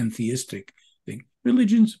about pantheistic thing.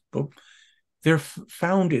 Religions, they're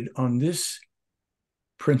founded on this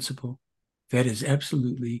principle that is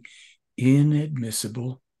absolutely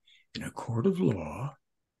inadmissible in a court of law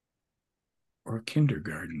or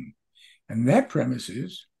kindergarten. And that premise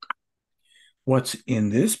is what's in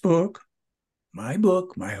this book, my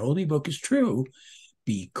holy book, is true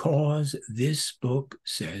because this book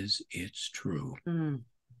says it's true.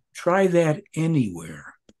 Try that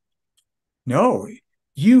anywhere. No,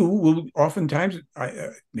 you will oftentimes,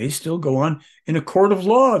 may still go on in a court of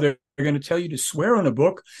law. They're going to tell you to swear on a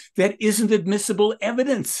book that isn't admissible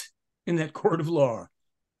evidence in that court of law.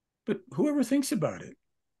 But whoever thinks about it,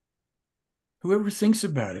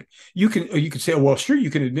 you can say, well, sure, you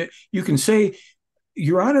can say,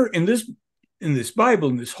 Your Honor, in this Bible,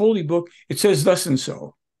 in this holy book, it says thus and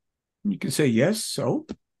so. And you can say, yes, so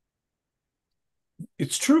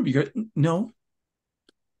it's true, because no,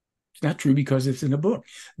 it's not true because it's in a book.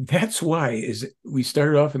 That's why, as we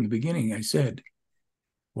started off in the beginning, I said,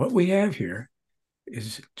 what we have here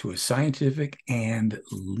is to a scientific and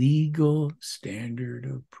legal standard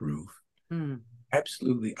of proof.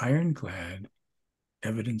 Absolutely ironclad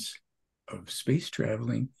evidence of space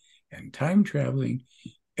traveling and time traveling,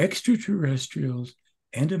 extraterrestrials,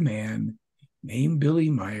 and a man named Billy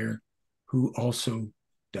Meier who also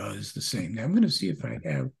does the same. Now I'm going to see if I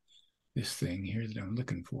have this thing here that I'm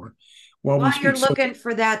looking for. While you're looking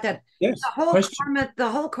for that, yes, the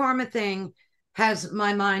whole karma thing has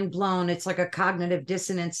my mind blown. It's like a cognitive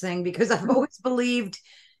dissonance thing, because I've always believed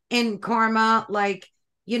in karma, like,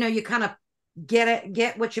 you kind of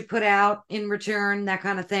get what you put out in return, that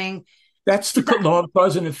kind of thing. That's the law of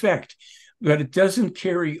cause and effect, but it doesn't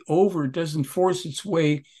carry over, it doesn't force its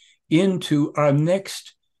way into our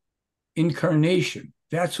next incarnation.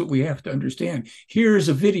 That's what we have to understand. Here's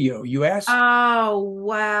a video. You asked? Oh,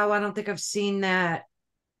 wow. I don't think I've seen that.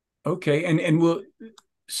 Okay.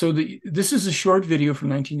 This is a short video from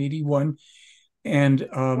 1981. And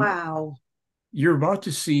wow. You're about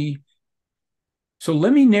to see. So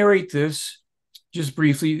let me narrate this just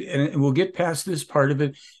briefly, and we'll get past this part of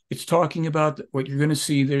it. It's talking about what you're going to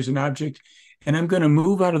see. There's an object, and I'm going to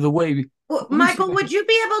move out of the way Well, Let me see. Michael, would you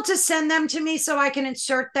be able to send them to me so I can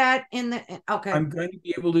insert that in the? Okay. I'm going to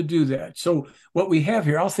be able to do that. So what we have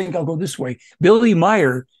here, I'll go this way. Billy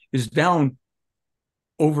Meier is down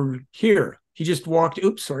over here. He just walked.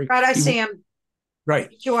 Oops, sorry. Right, I see him. Right.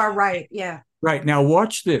 You are right. Yeah. Right. Now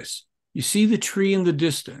watch this. You see the tree in the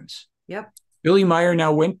distance. Yep. Billy Meier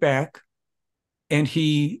now went back and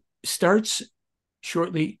he starts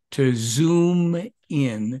shortly to zoom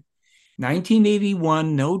in.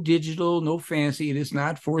 1981, no digital, no fancy. It is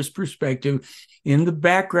not forced perspective. In the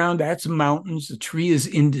background, that's mountains. The tree is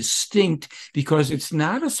indistinct because it's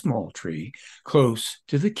not a small tree close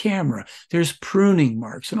to the camera. There's pruning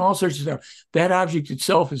marks and all sorts of stuff. That object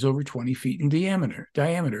itself is over 20 feet in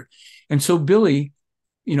diameter. And so Billy,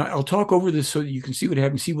 I'll talk over this so that you can see what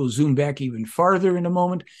happens. He will zoom back even farther in a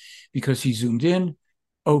moment because he zoomed in.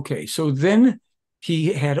 Okay, so then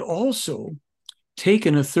he had also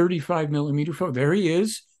taken a 35 millimeter photo. There he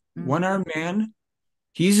is, one-armed man.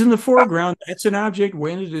 He's in the foreground. That's an object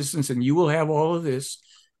way in the distance, and you will have all of this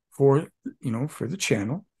for the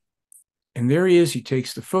channel. And there he is. He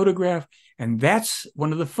takes the photograph, and that's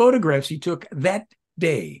one of the photographs he took that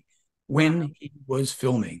day when he was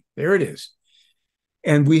filming. There it is.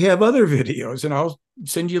 And we have other videos, and I'll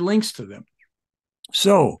send you links to them.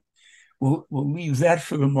 So we'll leave that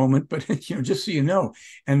for the moment, but just so you know.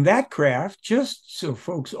 And that craft, just so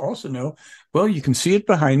folks also know, well, you can see it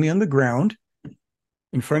behind me on the ground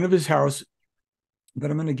in front of his house,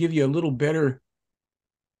 but I'm going to give you a little better.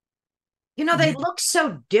 They look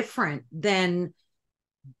so different than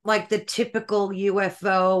like the typical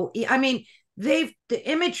UFO. I mean, the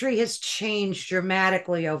imagery has changed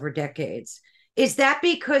dramatically over decades. Is that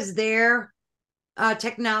because their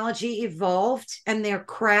technology evolved and their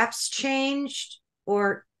crafts changed,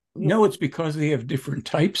 or no? It's because they have different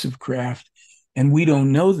types of craft, and we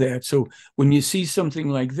don't know that. So when you see something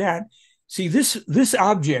like that, see this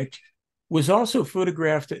object was also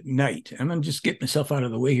photographed at night. I'm going to just get myself out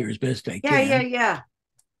of the way here as best I can. Yeah.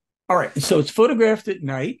 All right, so it's photographed at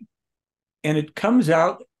night, and it comes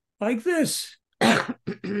out like this.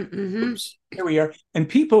 Oops, here we are. And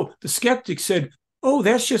the skeptics said, oh,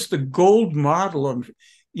 that's just the gold model of,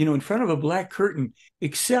 in front of a black curtain,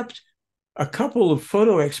 except a couple of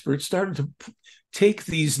photo experts started to take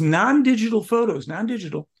these non-digital photos,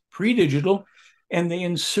 pre-digital, and they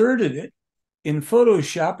inserted it in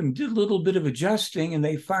Photoshop and did a little bit of adjusting, and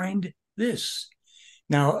they find this.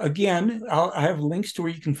 Now, again, I have links to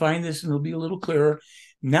where you can find this, and it'll be a little clearer.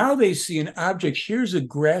 Now they see an object. Here's a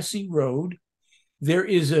grassy road. There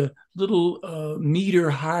is a little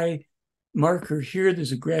meter-high marker here.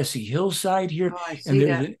 There's a grassy hillside here, and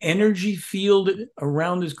there's an energy field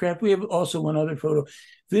around this craft. We have also one other photo.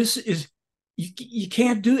 This is, you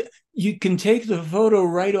can't do it. You can take the photo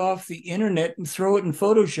right off the internet and throw it in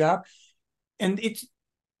Photoshop, and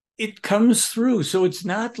it comes through. So it's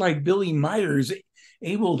not like Billy Meier is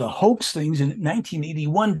able to hoax things in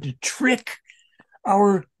 1981 to trick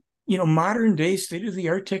our modern day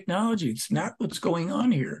state-of-the-art technology. It's not what's going on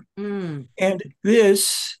here. And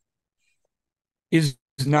this is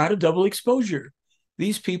not a double exposure.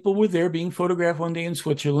 These people were there being photographed one day in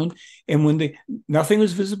Switzerland, and when nothing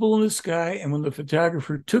was visible in the sky, and when the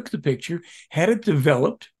photographer took the picture, had it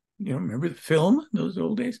developed, remember the film, those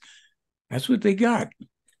old days? That's what they got.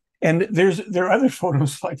 And there are other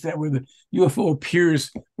photos like that where the UFO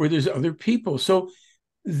appears where there's other people. So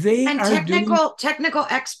technical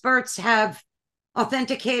experts have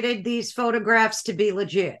authenticated these photographs to be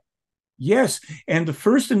legit. Yes, and the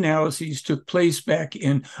first analyses took place back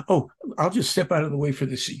in, I'll just step out of the way for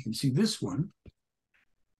this so you can see this one.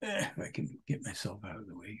 If I can get myself out of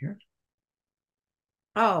the way here.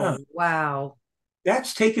 Wow.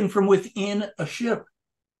 That's taken from within a ship.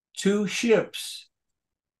 2 ships.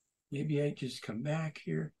 Maybe I just come back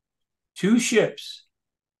here. 2 ships,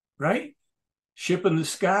 right? Ship in the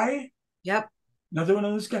sky. Yep. Another one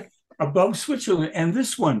in the sky above Switzerland. And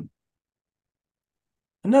this one.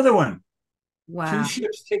 Another one. Wow. 2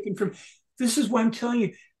 ships taken from. This is what I'm telling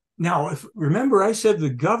you. Now, remember, I said the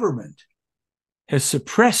government has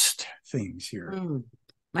suppressed things here.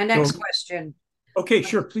 My next question. Okay,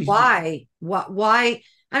 sure, please. Why? Why?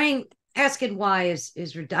 I mean, asking why is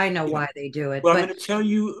I know why they do it. Well, I'm going to tell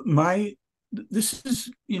you this is,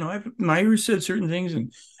 Meier said certain things,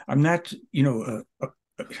 and I'm not,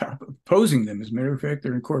 opposing them. As a matter of fact,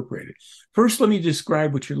 they're incorporated. First, let me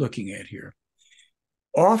describe what you're looking at here.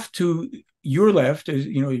 Off to your left, as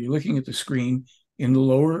you're looking at the screen, in the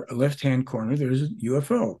lower left-hand corner, there's a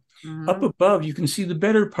UFO. Up above, you can see the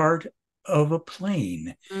better part of a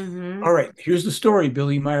plane. Mm-hmm. All right, here's the story.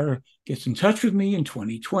 Billy Meier gets in touch with me in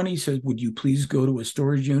 2020, says, would you please go to a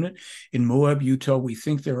storage unit in Moab, Utah? We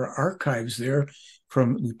think there are archives there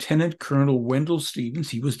from Lieutenant Colonel Wendell Stevens.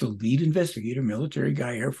 He was the lead investigator, military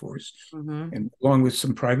guy, Air Force, Mm-hmm. and along with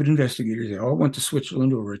some private investigators. They all went to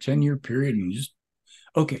Switzerland over a 10-year period. And just,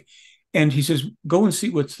 okay. And he says, go and see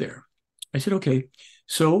what's there. I said, okay.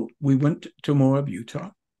 So we went to Moab,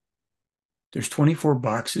 Utah. There's 24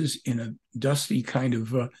 boxes in a dusty kind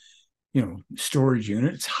of storage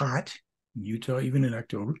unit. It's hot in Utah, even in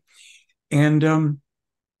October. And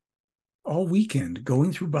all weekend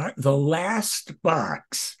going through the last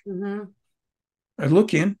box, Mm-hmm. I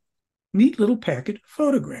look in, neat little packet of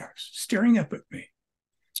photographs staring up at me.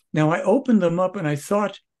 Now I opened them up and I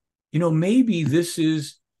thought, maybe this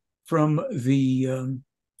is from the,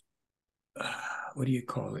 what do you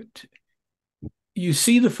call it? You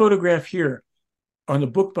see the photograph here on the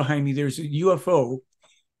book behind me, there's a UFO.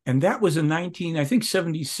 And that was a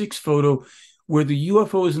 1976 photo where the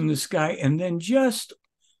UFO is in the sky, and then just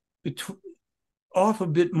off a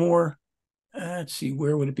bit more. Let's see,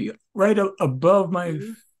 where would it be? Right above my.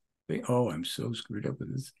 Oh, I'm so screwed up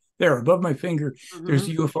with this. There, above my finger, there's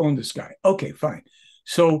the UFO in the sky. Okay, fine.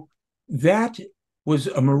 So that was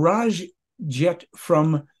a Mirage jet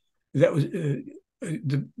from that was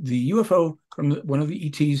the UFO from one of the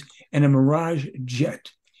ETs and a Mirage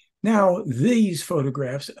jet. Now, these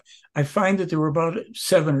photographs, I find that there were about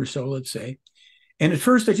 7 or so, let's say. And at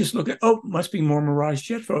first I just look at, must be more Mirage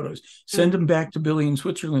jet photos. Send them back to Billy in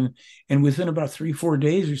Switzerland. And within about 3-4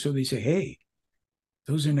 days or so, they say, hey,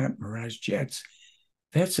 those are not Mirage jets.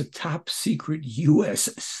 That's a top secret U.S.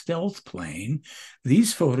 stealth plane.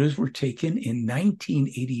 These photos were taken in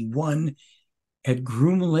 1981 at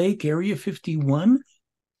Groom Lake, Area 51,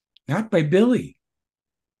 not by Billy,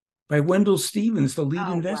 by Wendell Stevens, the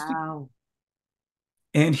lead investigator. Wow.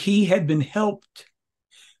 And he had been helped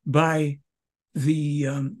by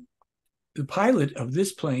the pilot of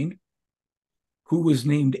this plane, who was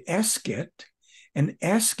named Asket. And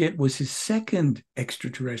Asket was his second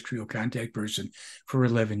extraterrestrial contact person for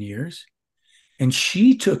 11 years. And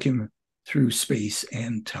she took him through space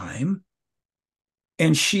and time.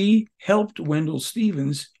 And she helped Wendell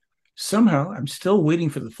Stevens somehow, I'm still waiting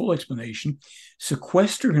for the full explanation,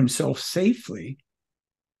 sequester himself safely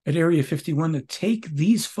at Area 51 to take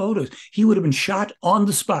these photos. He would have been shot on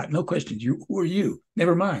the spot. No questions. Who are you?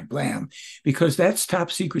 Never mind. Blam. Because that's top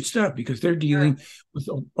secret stuff, because they're dealing with,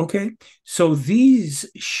 okay. So these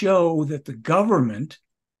show that the government,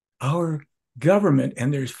 our government,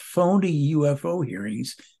 and there's phony UFO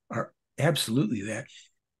hearings are absolutely that.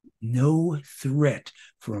 No threat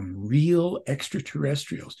from real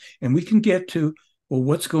extraterrestrials. And we can get to, well,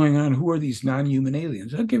 what's going on? Who are these non-human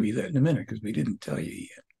aliens? I'll give you that in a minute because we didn't tell you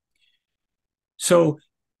yet. So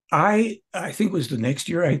I think it was the next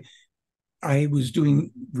year I was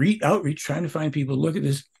doing outreach, trying to find people to look at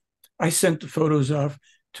this. I sent the photos off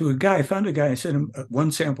to a guy. I found a guy. I sent him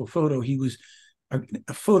one sample photo. He was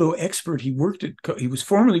a photo expert. He was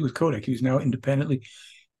formerly with Kodak. He was now independently.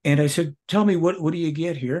 And I said, tell me, what do you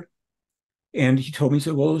get here? And he told me, he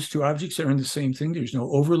said, well, those two objects are in the same thing. There's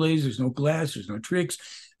no overlays. There's no glass. There's no tricks.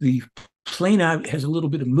 The plane has a little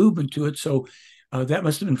bit of movement to it. So that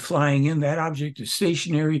must have been flying in. That object is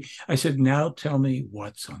stationary. I said, now tell me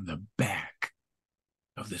what's on the back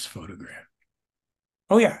of this photograph.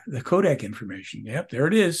 Oh, yeah, the Kodak information. Yep, there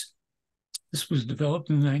it is. This was developed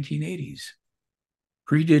in the 1980s.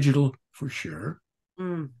 Pre-digital for sure.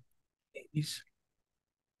 80s.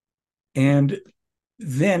 And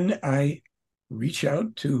then I reach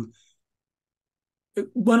out to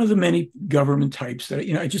one of the many government types that,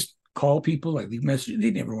 I just call people, I leave messages,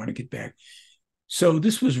 they never want to get back. So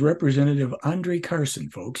this was Representative Andre Carson,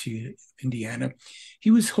 folks, Indiana.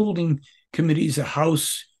 He was holding committees, a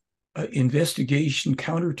House investigation,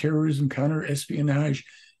 counterterrorism, counter-espionage,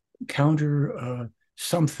 counter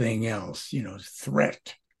something else,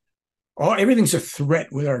 threat. Everything's a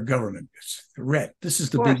threat with our government. It's a threat. This is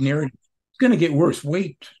the big narrative. It's going to get worse.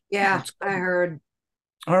 Wait. Yeah, I heard.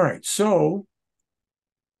 All right. So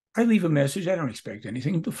I leave a message. I don't expect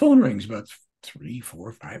anything. The phone rings about 3,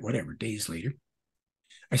 4, 5, whatever, days later.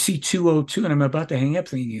 I see 202 and I'm about to hang up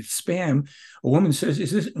thinking it's spam. A woman says,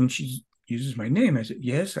 is this? And she uses my name. I said,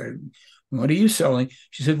 yes. What are you selling?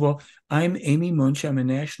 She said, well, I'm Amy Munch. I'm a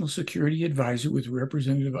national security advisor with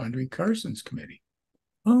Representative Andre Carson's committee.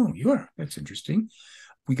 Oh, you are? That's interesting.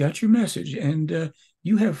 We got your message. And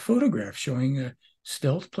you have photographs showing a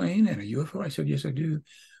stealth plane and a UFO. I said, yes, I do.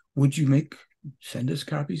 Would you send us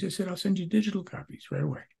copies? I said, I'll send you digital copies right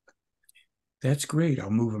away. That's great.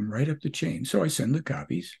 I'll move them right up the chain. So I send the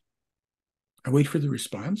copies. I wait for the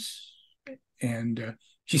response, and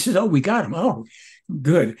she says, "Oh, we got him. Oh,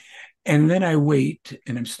 good." And then I wait,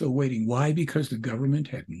 and I'm still waiting. Why? Because the government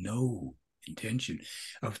had no intention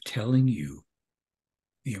of telling you,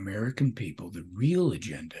 the American people, the real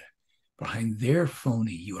agenda behind their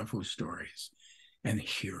phony UFO stories and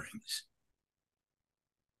hearings.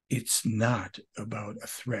 It's not about a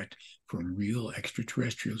threat from real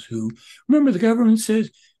extraterrestrials who, remember, the government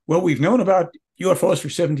says, well, we've known about UFOs for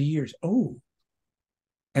 70 years. Oh,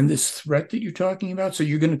 and this threat that you're talking about, so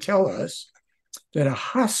you're going to tell us that a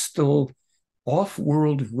hostile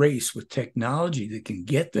off-world race with technology that can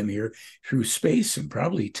get them here through space and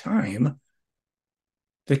probably time,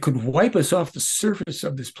 that could wipe us off the surface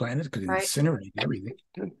of this planet, could incinerate everything.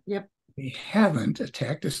 Yep. They haven't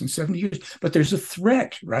attacked us in 70 years, but there's a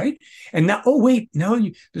threat, right? And now, oh, wait, now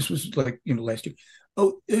this was like, last year.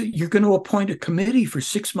 Oh, you're going to appoint a committee for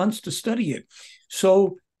 6 months to study it.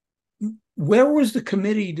 So where was the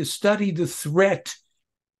committee to study the threat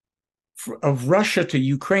of Russia to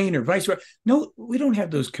Ukraine or vice versa? No, we don't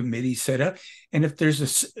have those committees set up. And if there's a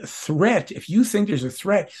threat, if you think there's a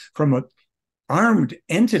threat from an armed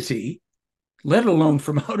entity, let alone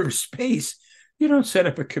from outer space, you don't set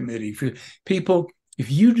up a committee for people. If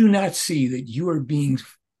you do not see that you are being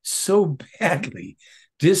so badly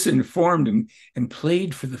disinformed and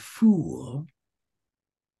played for the fool,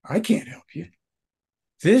 I can't help you.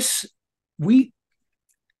 It's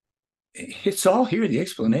all here. The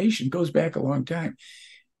explanation goes back a long time.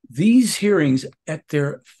 These hearings at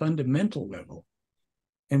their fundamental level,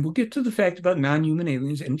 and we'll get to the fact about non-human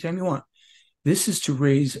aliens anytime you want. This is to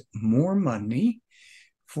raise more money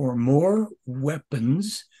for more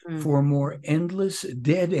weapons, for more endless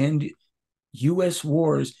dead-end U.S.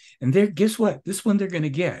 wars. And guess what? This one they're going to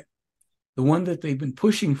get. The one that they've been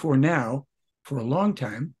pushing for now for a long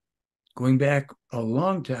time, going back a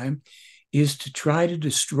long time, is to try to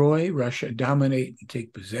destroy Russia, dominate, and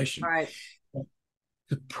take possession. Right.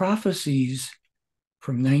 The prophecies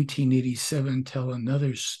from 1987 tell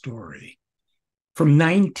another story. From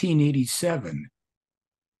 1987,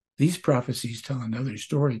 these prophecies tell another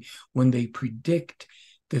story when they predict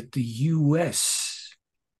that the U.S.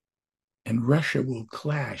 and Russia will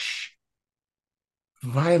clash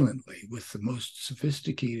violently with the most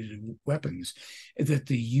sophisticated weapons, that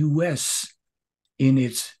the U.S., in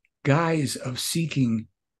its guise of seeking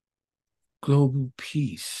global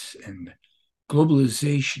peace and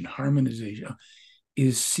globalization, harmonization,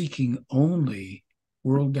 is seeking only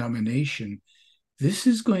world domination. This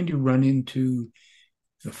is going to run into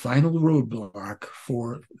the final roadblock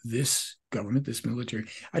for this government, this military.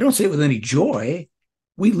 I don't say it with any joy.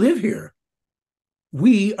 We live here.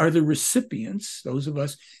 We are the recipients, those of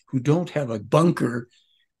us who don't have a bunker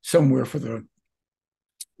somewhere for the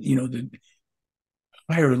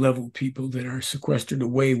higher level people that are sequestered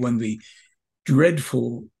away when the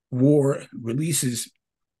dreadful war releases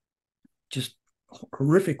just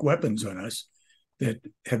horrific weapons on us that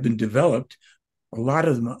have been developed, a lot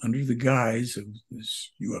of them under the guise of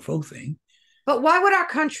this UFO thing. But why would our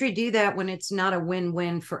country do that when it's not a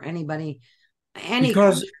win-win for anybody? Because,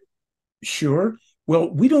 country? Sure.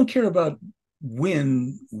 Well, we don't care about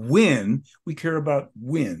win. We care about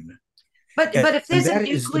win. But if there's a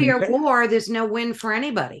nuclear war, there's no win for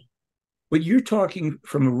anybody. But you're talking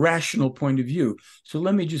from a rational point of view. So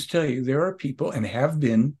let me just tell you, there are people, and have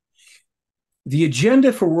been. The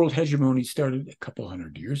agenda for world hegemony started a couple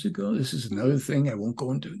hundred years ago. This is another thing I won't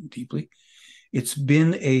go into deeply. It's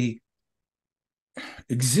been a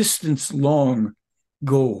existence-long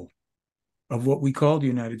goal of what we call the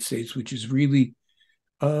United States, which is really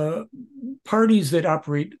parties that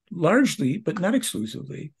operate largely, but not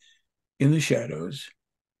exclusively, in the shadows,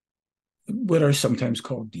 what are sometimes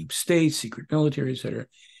called deep states, secret military, et cetera.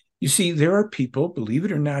 You see, there are people, believe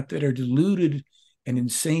it or not, that are deluded and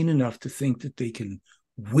insane enough to think that they can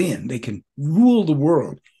win, they can rule the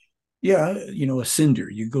world. Yeah, a cinder.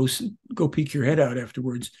 You go peek your head out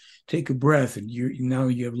afterwards, take a breath, and now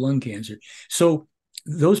you have lung cancer. So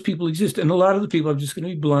those people exist. And a lot of the people, I'm just going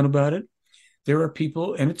to be blunt about it, there are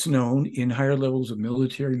people, and it's known in higher levels of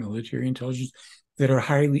military intelligence, that are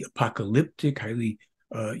highly apocalyptic, highly,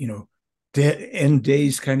 end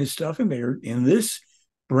days kind of stuff. And they're in this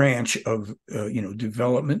branch of,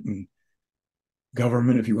 development and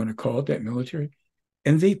government, if you want to call it that, military.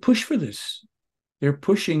 And they push for this. They're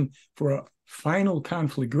pushing for a final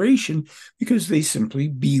conflagration because they simply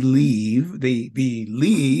believe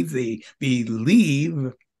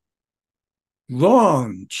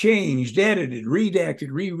long changed, edited, redacted,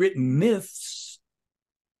 rewritten myths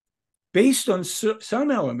based on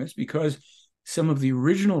some elements, because some of the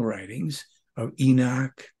original writings of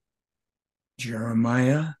Enoch,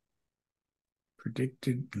 Jeremiah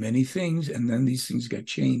predicted many things, and then these things got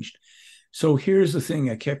changed. So here's the thing: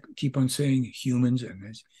 I keep on saying humans, and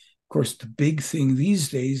of course, the big thing these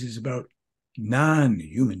days is about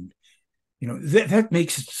non-human. That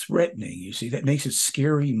makes it threatening. You see, that makes it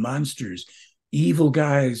scary monsters, evil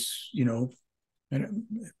guys. At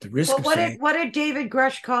the risk Well, of saying, what did David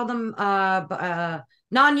Grush call them?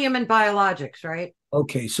 Non-human biologics, right?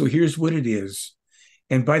 okay, so here's what it is.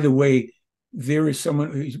 And by the way, there is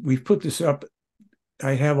someone, we've put this up.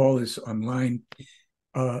 I have all this online.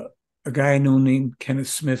 A guy I know named Kenneth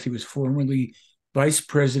Smith. He was formerly vice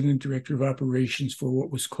president, director of operations for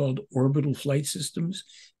what was called Orbital Flight Systems,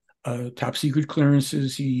 top secret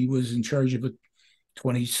clearances. He was in charge of a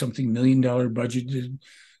 20-something million budget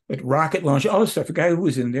at rocket launch, all this stuff. A guy who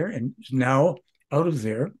was in there and is now out of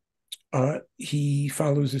there. He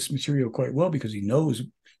follows this material quite well because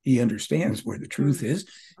he understands where the truth is.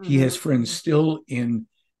 Mm-hmm. He has friends still in,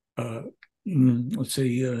 let's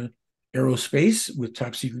say, aerospace with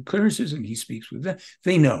top secret clearances, and he speaks with them.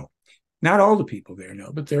 They know. Not all the people there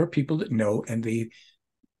know, but there are people that know, and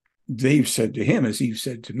they've said to him, as he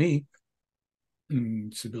said to me,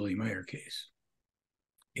 it's the Billy Meier case.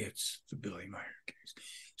 It's the Billy Meier case.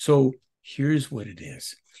 So here's what it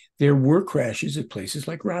is. There were crashes at places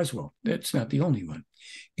like Roswell. That's not the only one.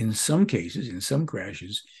 In some cases, in some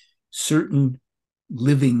crashes, certain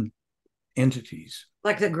living entities,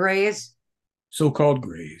 like the Greys, so-called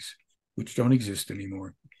Greys, which don't exist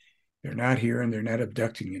anymore. They're not here, and they're not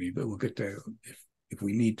abducting anybody. We'll get to if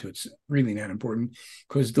we need to. It's really not important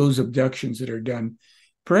because those abductions that are done,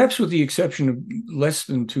 perhaps with the exception of less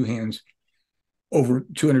than two hands, over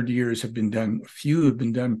 200 years have been done. A few have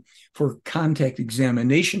been done for contact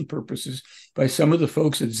examination purposes by some of the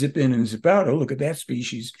folks that zip in and zip out. Oh, look at that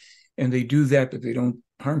species. And they do that, but they don't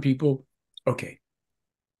harm people. Okay.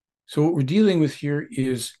 So what we're dealing with here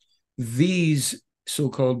is these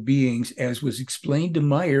so-called beings, as was explained to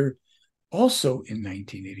Meier also in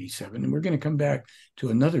 1987. And we're going to come back to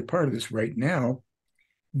another part of this right now.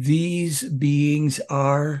 These beings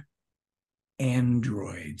are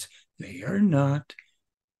androids. They are not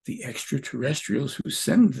the extraterrestrials who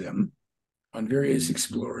send them on various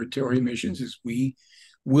exploratory missions, as we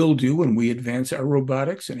will do when we advance our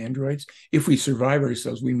robotics and androids. If we survive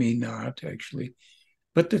ourselves, we may not actually,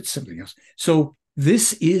 but that's something else. So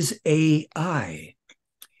this is AI.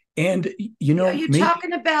 And, are you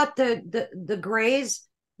talking about the Greys,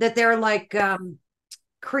 that they're like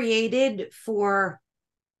created for,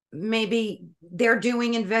 maybe they're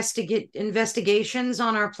doing investigations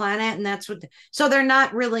on our planet, and that's what so they're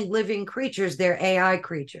not really living creatures, they're AI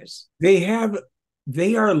creatures. They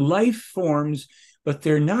are life forms, but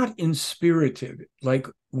they're not inspirited like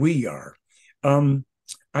we are.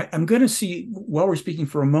 I'm going to see, while we're speaking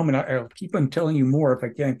for a moment, I'll keep on telling you more if I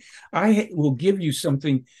can. I will give you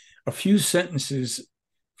something, a few sentences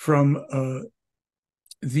from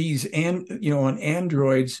these on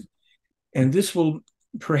androids, and this will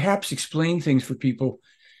perhaps explain things for people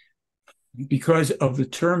because of the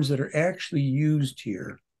terms that are actually used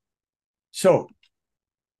here. So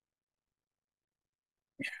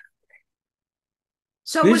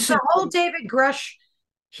was the whole David Grush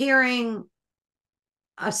hearing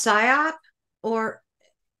a psyop, or?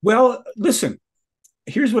 Well, listen,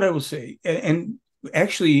 here's what I will say. And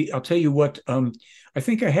actually, I'll tell you what, I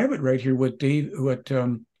think I have it right here, what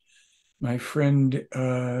my friend,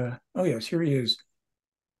 oh yes, here he is.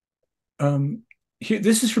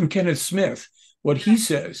 This is from Kenneth Smith, what he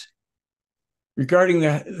says regarding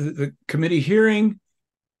the committee hearing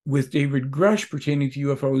with David Grush pertaining to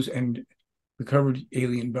UFOs and recovered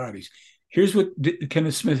alien bodies. Here's what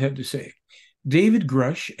Kenneth Smith had to say. David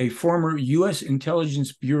Grush, a former U.S.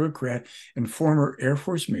 intelligence bureaucrat and former Air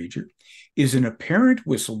Force major, is an apparent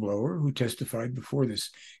whistleblower who testified before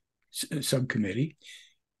this subcommittee.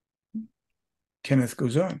 Kenneth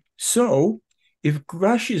goes on. So, if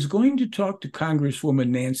Grush is going to talk to Congresswoman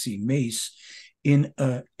Nancy Mace in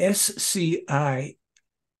a SCIF,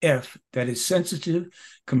 that is sensitive,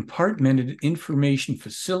 compartmented information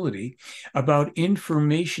facility, about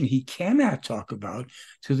information he cannot talk about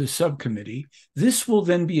to the subcommittee, this will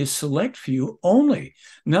then be a select few only.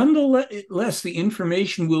 Nonetheless, the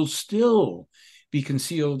information will still be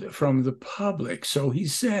concealed from the public. So he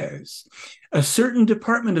says, a certain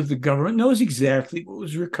department of the government knows exactly what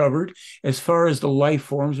was recovered as far as the life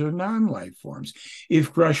forms or non-life forms.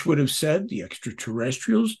 If Grush would have said the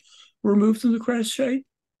extraterrestrials were removed from the crash site,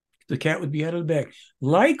 the cat would be out of the bag.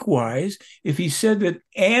 Likewise, if he said that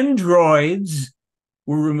androids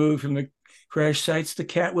were removed from the crash sites, the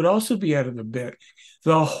cat would also be out of the bed.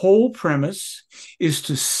 The whole premise is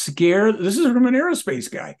to scare, this is from an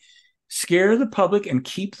aerospace guy, scare the public and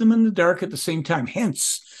keep them in the dark at the same time.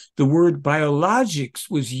 Hence, the word biologics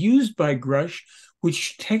was used by Grush,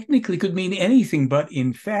 which technically could mean anything, but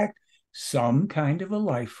in fact, some kind of a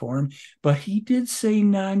life form. But he did say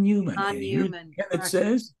non-human. Non-human. And it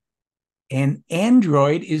says, an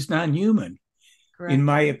android is non-human. Correct. In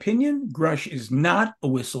my opinion, Grush is not a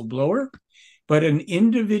whistleblower, but an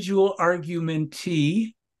individual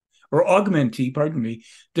augmentee,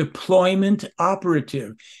 deployment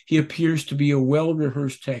operative. He appears to be a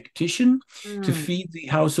well-rehearsed tactician to feed the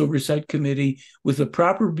House Oversight Committee with the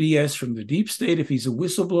proper BS from the deep state. If he's a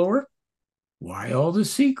whistleblower, why all the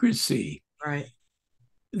secrecy? Right.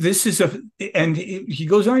 This is and he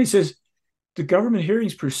goes on, he says, the government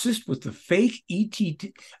hearings persist with the fake ET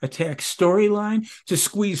attack storyline to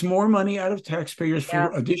squeeze more money out of taxpayers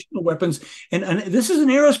for additional weapons. And this is an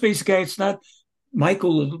aerospace guy. It's not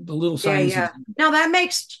Michael, the little science. Yeah. Now that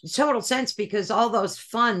makes total sense because all those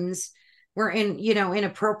funds were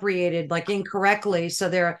inappropriated, like incorrectly. So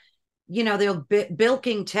they're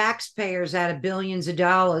bilking taxpayers out of billions of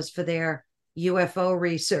dollars for their UFO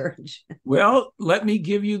research. Well, let me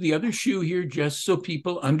give you the other shoe here just so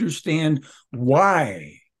people understand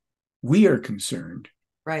why we are concerned.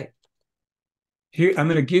 Right. Here, I'm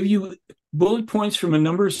going to give you bullet points from a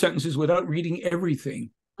number of sentences without reading everything.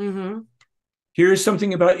 Mm-hmm. Here's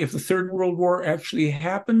something about if the Third World War actually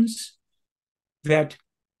happens, that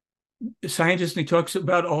scientist, and he talks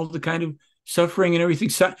about all the kind of suffering and everything.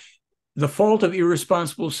 The fault of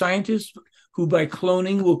irresponsible scientists who by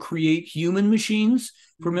cloning will create human machines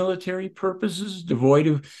for military purposes, devoid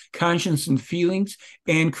of conscience and feelings,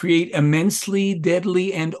 and create immensely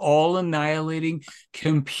deadly and all-annihilating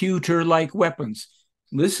computer-like weapons.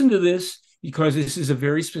 Listen to this, because this is a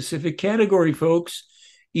very specific category, folks.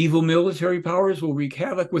 Evil military powers will wreak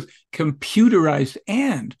havoc with computerized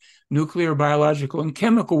and nuclear, biological, and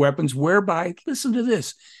chemical weapons, whereby, listen to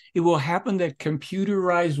this, it will happen that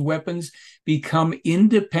computerized weapons become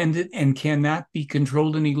independent and cannot be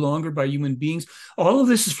controlled any longer by human beings. All of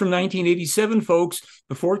this is from 1987, folks,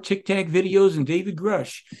 before Tic Tac videos and David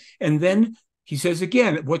Grush. And then he says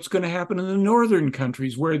again, what's going to happen in the northern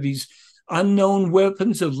countries where these unknown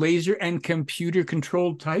weapons of laser and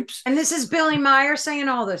computer-controlled types. And this is Billy Meier saying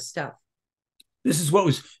all this stuff. This is what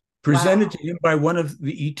was presented to him by one of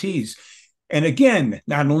the ETs. And again,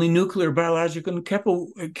 not only nuclear, biological,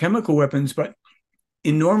 and chemical weapons, but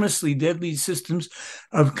enormously deadly systems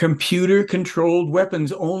of computer-controlled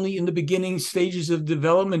weapons only in the beginning stages of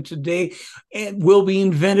development today and will be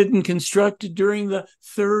invented and constructed during the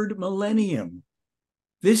third millennium.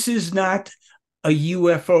 This is not a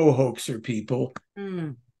UFO hoaxer, people.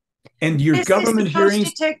 And your government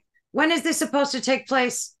hearings... When is this supposed to take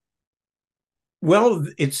place? Well,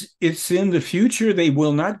 it's in the future. They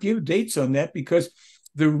will not give dates on that because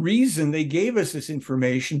the reason they gave us this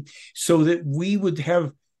information so that we would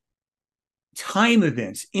have time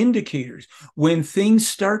events, indicators, when things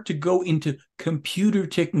start to go into computer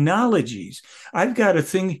technologies. I've got a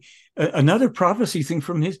thing, another prophecy thing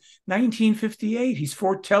from his 1958. He's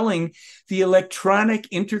foretelling the electronic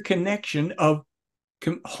interconnection of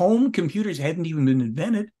home computers hadn't even been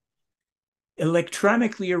invented.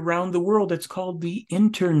 Electronically around the world. That's called the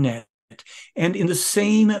internet. And in the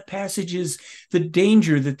same passages, the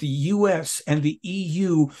danger that the US and the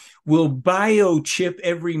EU will biochip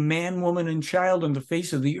every man, woman, and child on the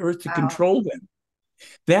face of the earth to control them.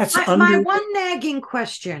 That's my one nagging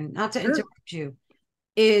question, not to interrupt you,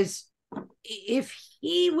 is if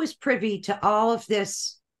he was privy to all of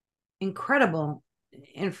this incredible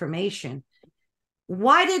information,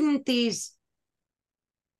 why didn't these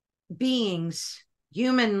beings,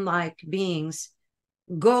 human-like beings,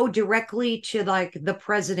 go directly to like the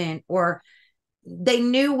president? Or they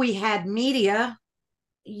knew we had media,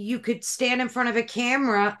 you could stand in front of a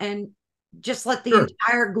camera and just let the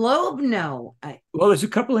entire globe know. Well, there's a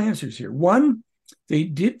couple answers here. One, they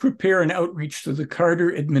did prepare an outreach to the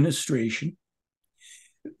Carter administration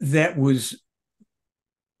that was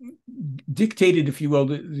dictated, if you will,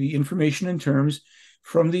 the information and terms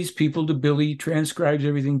from these people to Billy, transcribes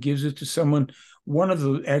everything, gives it to someone, one of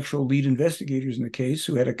the actual lead investigators in the case,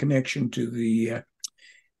 who had a connection to the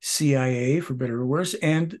CIA, for better or worse,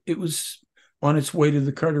 and it was on its way to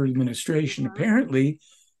the Carter administration. Apparently,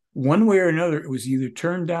 one way or another, it was either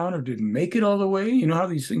turned down or didn't make it all the way. You know how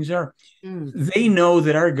these things are. They know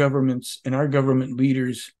that our governments and our government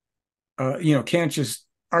leaders, can't just,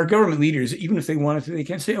 our government leaders, even if they wanted to, they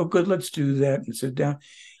can't say, oh, good, let's do that and sit down.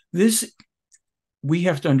 This, we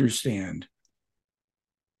have to understand,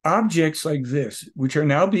 objects like this, which are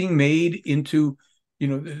now being made into,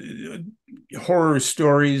 horror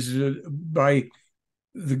stories by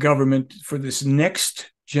the government for this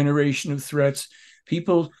next generation of threats,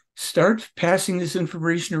 people start passing this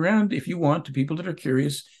information around, if you want, to people that are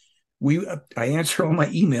curious. I answer all my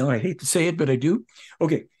email. I hate to say it, but I do.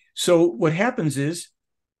 Okay, so what happens is,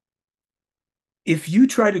 if you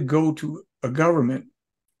try to go to a government,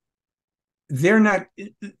 they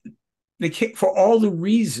can't, for all the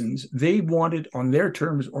reasons they want it on their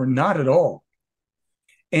terms or not at all.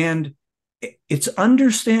 And it's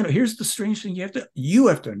understandable. Here's the strange thing: you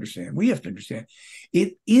have to understand. We have to understand.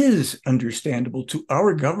 It is understandable to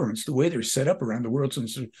our governments, the way they're set up around the world,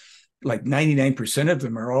 since like 99% of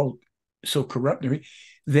them are all so corrupt,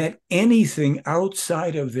 that anything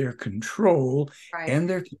outside of their control and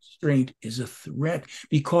their constraint is a threat,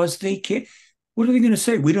 because they can't. What are they going to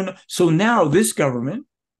say? We don't know. So now this government,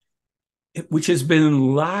 which has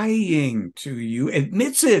been lying to you,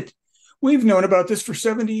 admits it. We've known about this for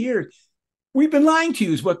 70 years. We've been lying to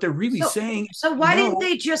you, is what they're really saying. So why didn't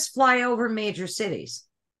they just fly over major cities?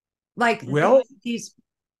 Like, well, these,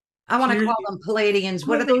 I want to call them Palladians.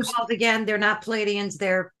 What are they called again? They're not Palladians.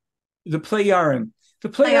 They're the Playaran. The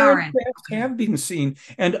Playaran craft have been seen,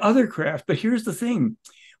 and other craft. But here's the thing: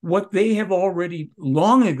 what they have already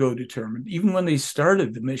long ago determined, even when they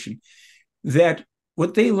started the mission, that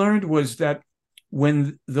what they learned was that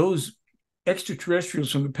when those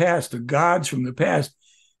extraterrestrials from the past, the gods from the past,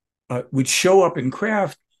 would show up in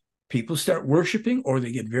craft, people start worshiping, or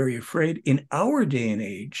they get very afraid. In our day and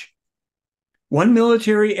age, one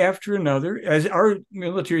military after another, as our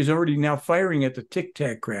military is already now firing at the Tic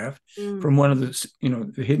Tac craft from one of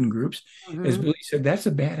the hidden groups, as Billy said, that's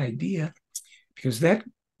a bad idea, because that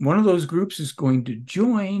one of those groups is going to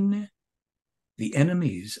join the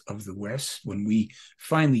enemies of the West when we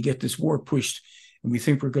finally get this war pushed and we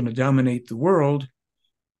think we're going to dominate the world.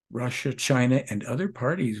 Russia, China, and other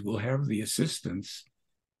parties will have the assistance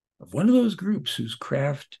of one of those groups whose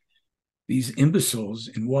craft these imbeciles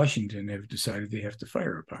in Washington have decided they have to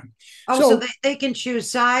fire upon. So they can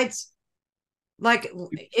choose sides? Like,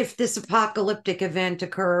 if this apocalyptic event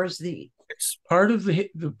occurs, it's part of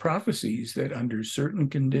the prophecies that under certain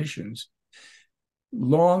conditions,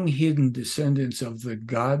 long hidden descendants of the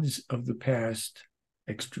gods of the past,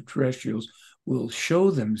 extraterrestrials, will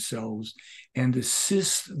show themselves and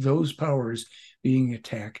assist those powers being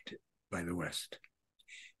attacked by the West.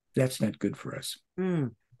 That's not good for us.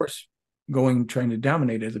 Of course, trying to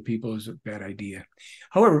dominate other people is a bad idea.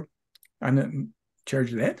 However, I'm not in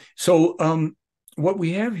charge of that. So what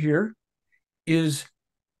we have here is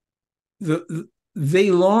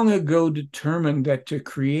they long ago determined that to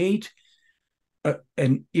create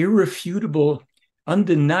an irrefutable,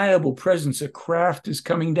 undeniable presence, a craft is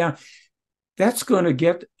coming down. That's going to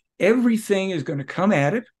get, everything is going to come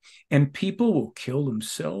at it, and people will kill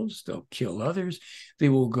themselves. They'll kill others. They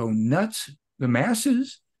will go nuts. The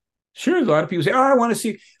masses. Sure, a lot of people say, I want to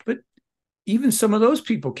see, but even some of those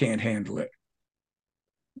people can't handle it.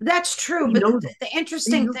 That's true. But the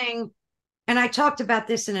interesting thing, and I talked about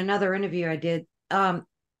this in another interview I did, the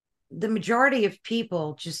majority of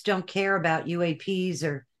people just don't care about UAPs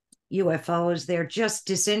or UFOs. They're just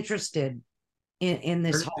disinterested in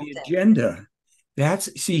this whole thing. Agenda.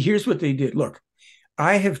 Here's what they did. Look,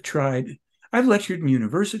 I've lectured in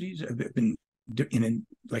universities. I've been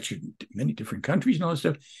lectured in many different countries and all this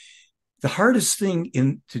stuff. The hardest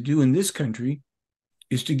thing to do in this country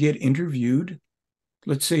is to get interviewed.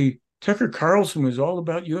 Let's say Tucker Carlson was all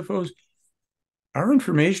about UFOs. Our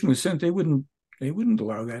information was sent. They wouldn't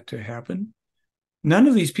allow that to happen. None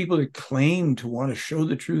of these people that claim to want to show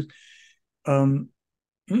the truth,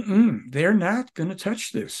 they're not going to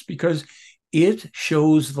touch this, because it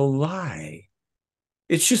shows the lie.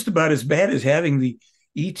 It's just about as bad as having the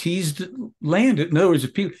ETs land. In other words,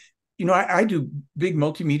 if people, I do big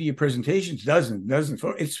multimedia presentations, dozens.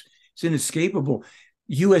 It's inescapable.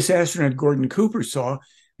 U.S. astronaut Gordon Cooper saw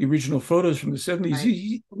the original photos from the 70s.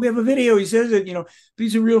 Right. We have a video. He says that,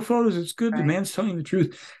 these are real photos. It's good. Right. The man's telling the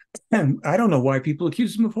truth. And I don't know why people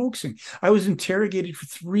accuse him of hoaxing. I was interrogated for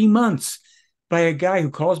 3 months by a guy who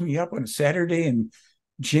calls me up on a Saturday in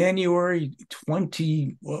January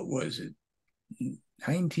 19 or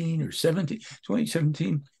 17,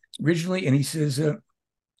 2017 originally. And he says,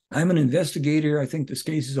 I'm an investigator. I think this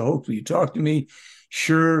case is a hoax. Will you talk to me?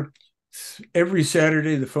 Sure. Every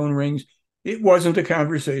Saturday the phone rings. It wasn't a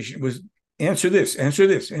conversation. It was answer this.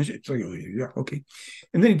 It's like, oh, yeah, okay.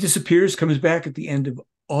 And then he disappears, comes back at the end of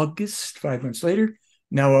August, 5 months later.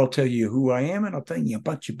 Now I'll tell you who I am, and I'll tell you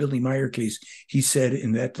about your Billy Meier case, he said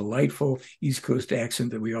in that delightful East Coast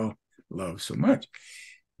accent that we all love so much.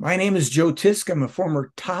 My name is Joe Tisk. I'm a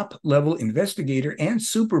former top-level investigator and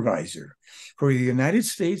supervisor for the United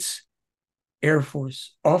States Air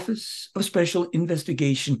Force Office of Special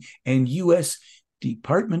Investigation and U.S.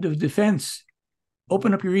 Department of Defense.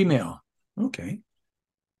 Open up your email. Okay.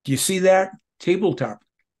 Do you see that? Tabletop,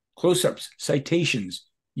 close-ups, citations,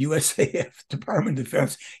 USAF, Department of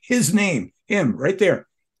Defense. His name, him, right there.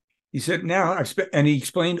 He said, and he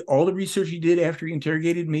explained all the research he did after he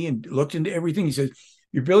interrogated me and looked into everything. He says,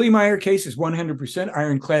 your Billy Meier case is 100%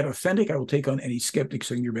 ironclad authentic. I will take on any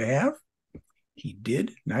skeptics on your behalf. He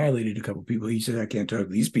did, annihilated a couple of people. He said, I can't talk to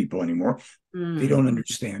these people anymore. They don't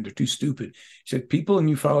understand. They're too stupid. He said, people in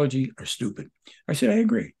ufology are stupid. I said, I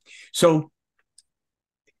agree. So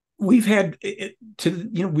we've had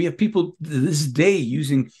we have people to this day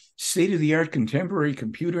using state-of-the-art contemporary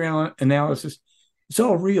computer analysis. It's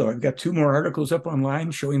all real. I've got 2 more articles up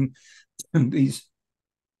online showing these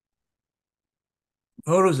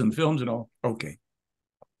photos and films and all. Okay.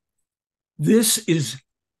 This is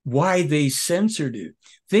why they censored it.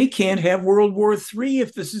 They can't have World War III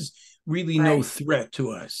if this is really no threat to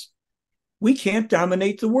us. We can't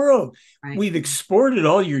dominate the world. Right. We've exported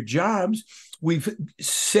all your jobs. We've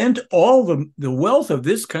sent all the wealth of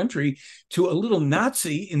this country to a little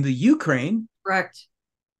Nazi in the Ukraine. Correct.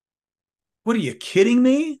 What are you kidding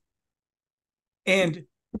me? And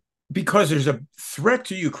because there's a threat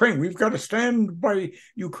to Ukraine, we've got to stand by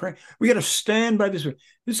Ukraine. We got to stand by this.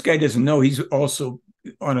 This guy doesn't know he's also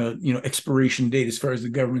on a expiration date as far as the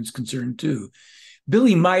government's concerned too.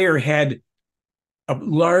 Billy Meier had a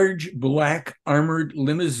large black armored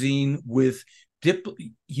limousine with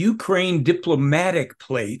Ukraine diplomatic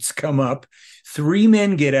plates come up. 3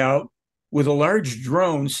 men get out with a large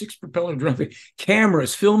drone, 6 propeller drone,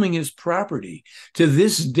 cameras filming his property. To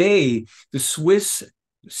this day, the Swiss,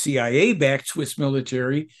 CIA-backed Swiss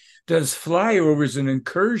military does flyovers and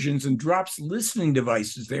incursions and drops listening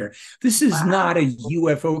devices there. This is not a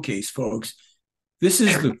UFO case, folks. This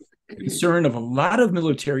is the concern of a lot of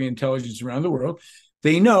military intelligence around the world.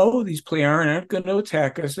 They know these players aren't going to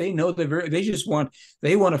attack us. They know they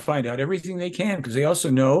want to find out everything they can because they also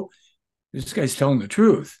know this guy's telling the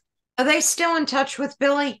truth. Are they still in touch with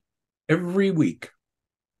Billy? Every week.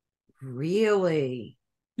 Really?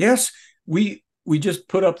 Yes. We just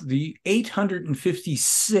put up the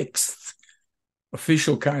 856th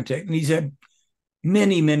official contact, and he's had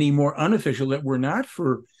many, many more unofficial that were not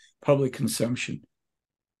for public consumption.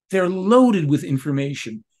 They're loaded with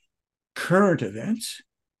information, current events,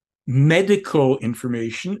 medical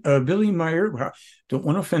information. Billy Meier, don't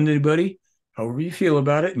want to offend anybody, however you feel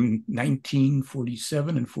about it, in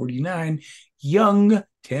 1947 and 49, young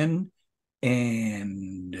 10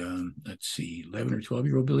 and 11 or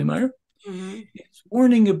 12-year-old Billy Meier, is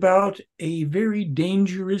warning about a very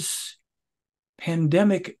dangerous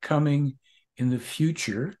pandemic coming in the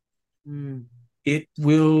future. It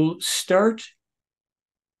will start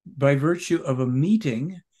by virtue of a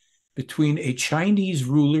meeting between a Chinese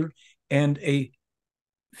ruler and a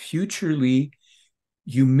futurely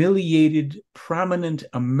humiliated, prominent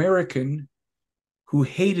American who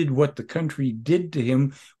hated what the country did to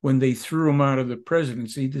him when they threw him out of the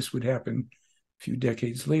presidency. This would happen a few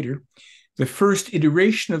decades later. The first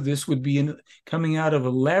iteration of this would be coming out of a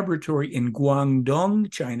laboratory in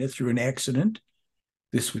Guangdong, China, through an accident.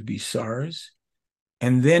 This would be SARS.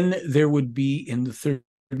 And then there would be, in the 3rd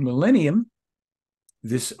millennium,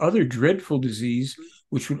 this other dreadful disease,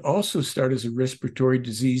 which would also start as a respiratory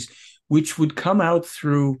disease, which would come out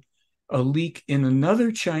through a leak in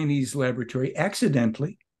another Chinese laboratory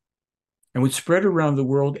accidentally and would spread around the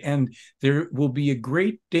world. And there will be a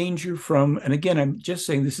great danger from, and again, I'm just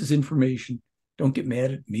saying this is information. Don't get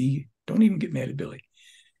mad at me. Don't even get mad at Billy.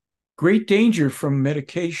 Great danger from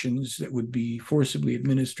medications that would be forcibly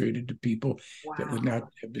administered to people that would not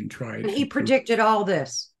have been tried. And he predicted all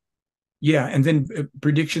this. Yeah, and then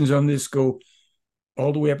predictions on this go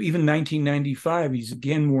all the way up. Even 1995, he's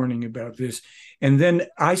again warning about this. And then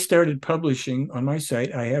I started publishing on my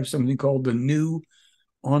site. I have something called the New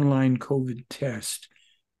Online COVID Test.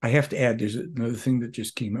 I have to add, there's another thing that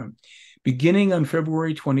just came out. Beginning on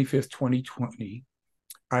February 25th, 2020,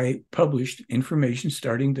 I published information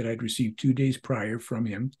starting that I'd received 2 days prior from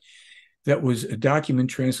him. That was a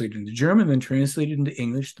document translated into German, then translated into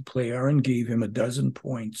English. The player and gave him 12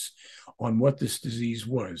 points on what this disease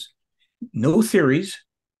was. No theories,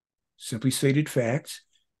 simply stated facts.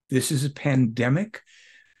 This is a pandemic.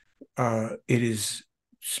 It is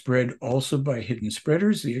spread also by hidden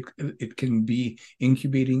spreaders. It can be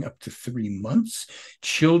incubating up to 3 months.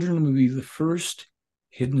 Children will be the first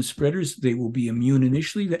hidden spreaders. They will be immune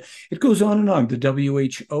initially. That it goes on and on.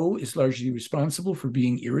 The WHO is largely responsible for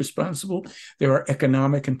being irresponsible. There are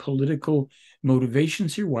economic and political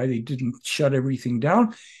motivations here, why they didn't shut everything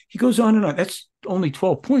down. He goes on and on. That's only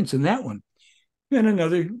 12 points in that one. Then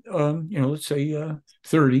another, let's say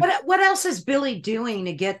 30. What else is Billy doing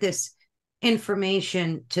to get this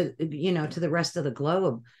information to to the rest of the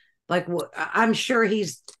globe? Like, I'm sure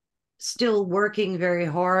he's still working very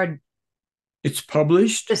hard. It's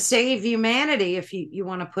published To save humanity, if you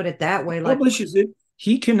want to put it that way. Like, publishes it.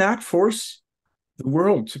 He cannot force the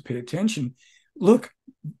world to pay attention. Look,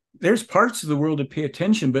 there's parts of the world that pay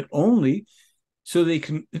attention, but only so they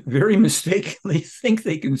can very mistakenly think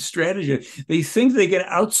they can strategize. They think they can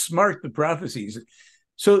outsmart the prophecies.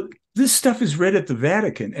 So this stuff is read at the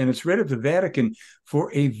Vatican, and it's read at the Vatican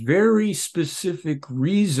for a very specific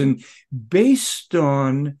reason based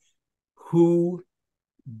on who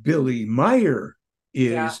Billy Meier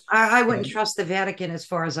is. yeah, I wouldn't trust the Vatican as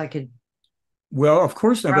far as I could. Well, of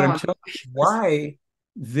course not, but I'm telling you why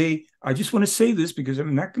I just want to say this because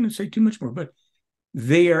I'm not going to say too much more, but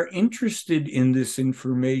they are interested in this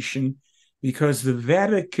information because the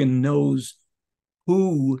Vatican knows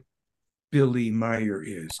who Billy Meier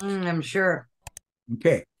is. I'm sure.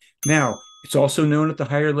 Okay. Now, it's also known at the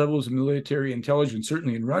higher levels of military intelligence,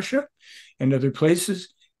 certainly in Russia and other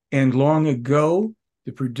places. And long ago,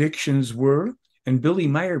 the predictions were, and Billy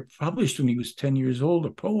Meier published when he was 10 years old,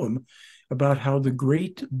 a poem about how the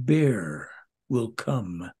great bear will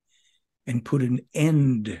come and put an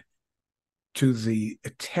end to the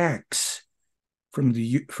attacks from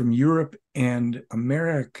Europe and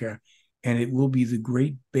America, and it will be the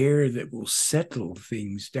great bear that will settle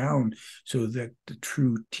things down so that the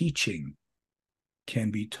true teaching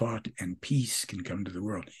can be taught and peace can come to the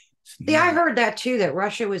world. Yeah, I heard that too, that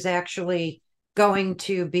Russia was actually going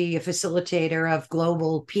to be a facilitator of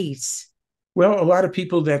global peace. Well, a lot of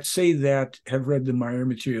people that say that have read the Meier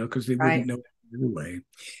material because they wouldn't know either way.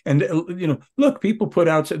 And, look, people put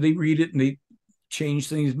out, so they read it and they change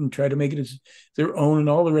things and try to make it as their own and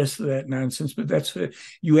all the rest of that nonsense. But that's,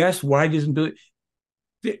 you asked why doesn't Billy,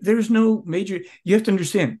 there's no major, you have to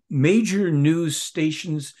understand, major news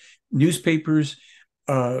stations, newspapers,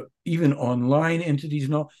 even online entities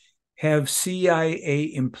and all, have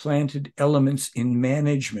CIA implanted elements in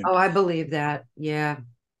management. Oh, I believe that. Yeah,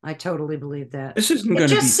 I totally believe that. This isn't going to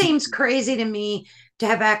be. It just seems crazy to me to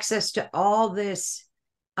have access to all this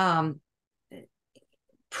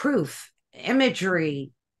proof, imagery,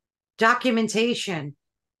 documentation,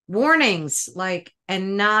 warnings,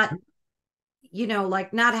 and not,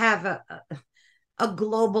 not have a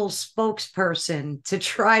global spokesperson to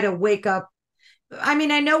try to wake up. I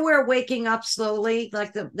mean, I know we're waking up slowly,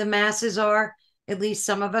 like the masses are, at least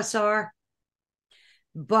some of us are.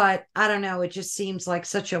 But I don't know, it just seems like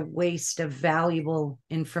such a waste of valuable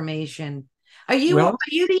information. Are you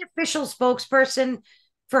the official spokesperson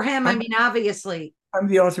for him? I mean, obviously. I'm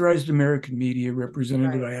the authorized American media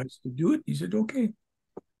representative. Right. I asked to do it. He said, okay.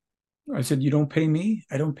 I said, you don't pay me.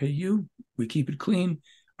 I don't pay you. We keep it clean.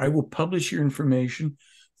 I will publish your information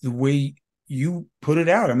the way you put it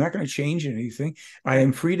out. I'm not going to change anything. I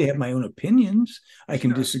am free to have my own opinions. I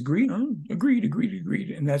can disagree. Oh, agreed.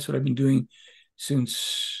 And that's what I've been doing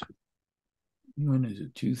since, when is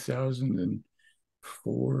it,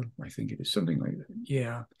 2004? I think it is, something like that.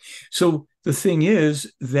 Yeah. So the thing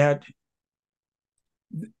is that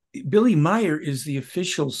Billy Meier is the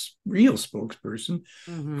official real spokesperson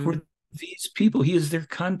for these people. He is their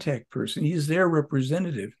contact person. He is their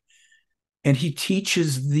representative. And he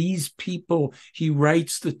teaches these people. He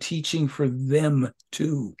writes the teaching for them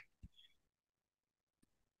too.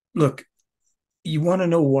 Look, you want to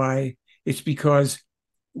know why? It's because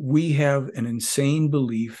we have an insane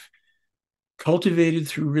belief cultivated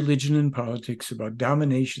through religion and politics about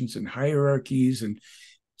dominations and hierarchies, and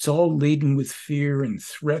it's all laden with fear and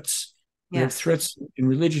threats. We have threats in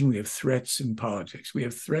religion. We have threats in politics. We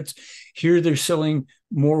have threats. Here they're selling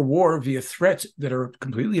more war via threats that are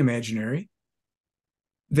completely imaginary,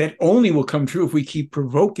 that only will come true if we keep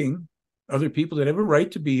provoking other people that have a right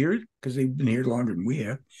to be here because they've been here longer than we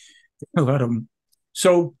have. A lot of them.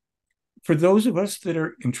 So for those of us that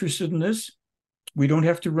are interested in this, we don't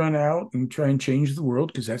have to run out and try and change the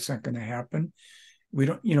world because that's not going to happen. We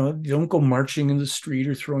don't, don't go marching in the street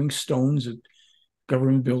or throwing stones at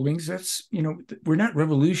government buildings. That's, we're not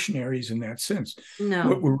revolutionaries in that sense. No.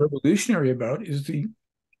 What we're revolutionary about is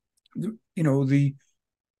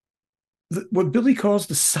what Billy calls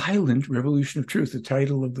the silent revolution of truth, the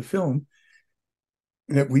title of the film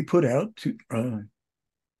that we put out,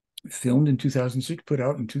 filmed in 2006, put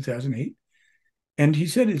out in 2008. And he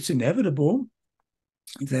said it's inevitable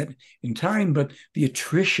that in time, but the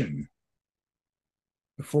attrition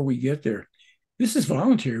before we get there, this is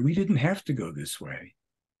voluntary. We didn't have to go this way.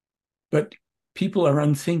 But people are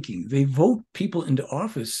unthinking. They vote people into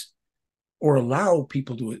office or allow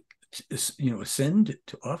people to, ascend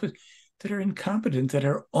to office that are incompetent, that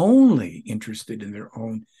are only interested in their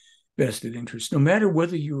own vested interests. No matter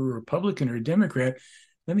whether you're a Republican or a Democrat,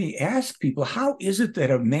 let me ask people, how is it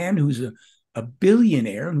that a man who's a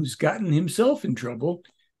billionaire and who's gotten himself in trouble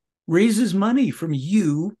raises money from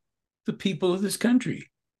you, the people of this country?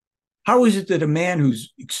 How is it that a man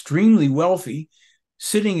who's extremely wealthy,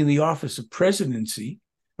 sitting in the office of the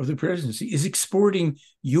presidency, is exporting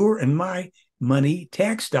your and my money,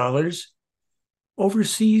 tax dollars,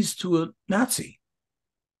 overseas to a Nazi?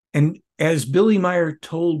 And as Billy Meier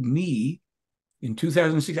told me in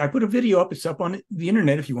 2006, I put a video up. It's up on the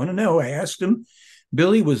internet if you want to know. I asked him,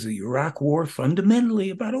 Billy, was the Iraq War fundamentally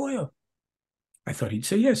about oil? I thought he'd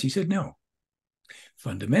say yes. He said no.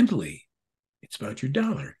 Fundamentally, it's about your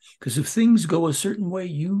dollar. Because if things go a certain way,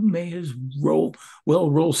 you may as well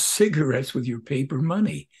roll cigarettes with your paper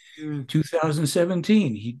money.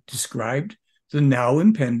 2017, he described the now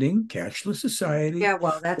impending cashless society. Yeah,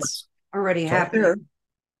 well, that's already happening. There.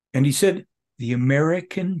 And he said, the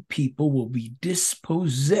American people will be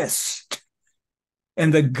dispossessed.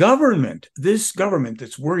 And the government, this government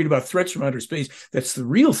that's worried about threats from outer space, that's the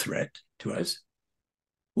real threat to us,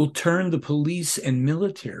 will turn the police and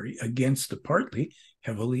military against the partly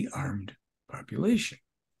heavily armed population.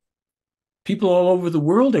 People all over the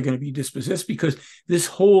world are going to be dispossessed because this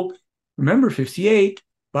whole, remember, 58,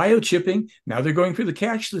 biochipping, now they're going for the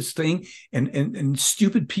cashless thing, and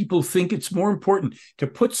stupid people think it's more important to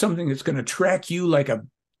put something that's going to track you like a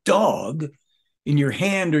dog in your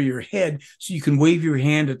hand or your head so you can wave your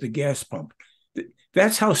hand at the gas pump.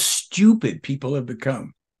 That's how stupid people have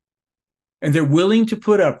become. And they're willing to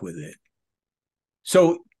put up with it.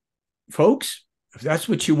 So, folks, if that's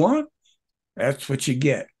what you want, that's what you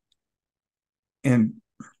get. And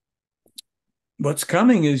what's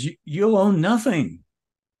coming is you'll own nothing.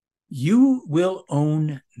 You will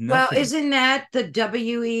own nothing. Well, isn't that the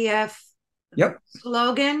WEF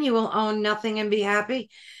slogan? You will own nothing and be happy.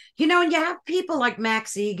 You know, and you have people like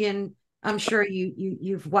Max Egan. I'm sure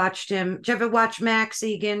you've watched him. Did you ever watch Max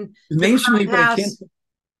Egan? The name's familiar, but I can't.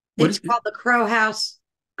 It's called the Crow House.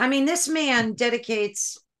 I mean, this man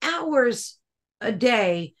dedicates hours a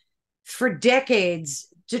day for decades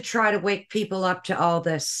to try to wake people up to all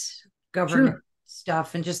this government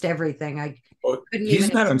stuff and just everything.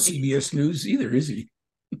 He's not on CBS News either, is he?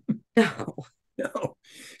 No.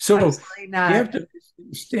 So you have to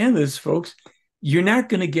understand this, folks. You're not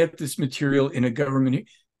going to get this material in a government.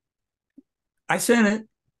 I sent it.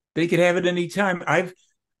 They could have it anytime.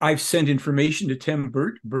 I've sent information to Tim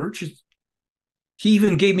Birch. He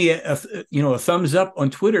even gave me a thumbs up on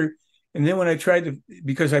Twitter. And then when I tried to,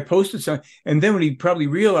 because I posted something, and then when he probably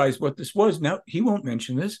realized what this was, now he won't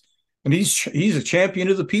mention this. And he's a champion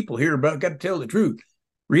of the people here about got to tell the truth.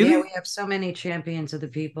 Really? Yeah, we have so many champions of the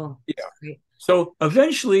people. Yeah. So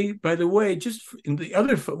eventually, by the way, just in the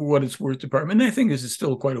other what it's worth department, and I think this is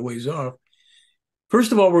still quite a ways off.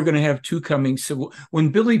 First of all, we're going to have two coming civil. When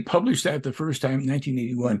Billy published that the first time in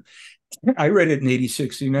 1981, I read it in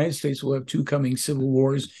 86. The United States will have two coming civil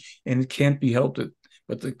wars, and it can't be helped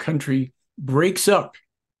but the country breaks up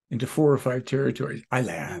into 4 or 5 territories. I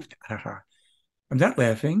laughed. I'm not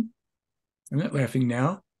laughing. I'm not laughing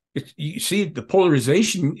now. You see, the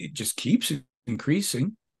polarization, it just keeps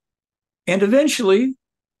increasing. And eventually,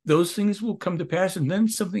 those things will come to pass, and then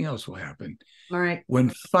something else will happen. All right. When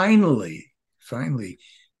finally,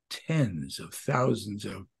 tens of thousands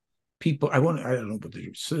of people, I don't know, but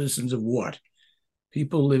the citizens of what?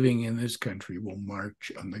 People living in this country will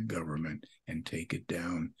march on the government and take it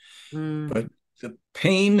down. But the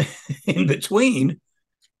pain in between,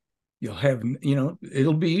 you'll have,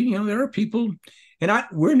 it'll be, there are people, and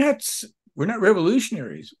we're not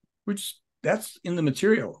revolutionaries. That's in the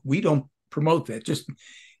material. We don't promote that, just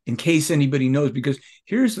in case anybody knows, because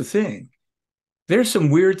here's the thing. There's some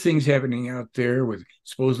weird things happening out there with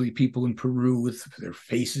supposedly people in Peru with their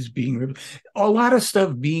faces being ripped. A lot of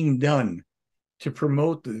stuff being done to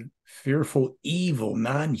promote the fearful, evil,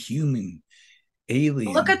 non-human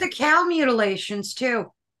alien. Look at the cow mutilations,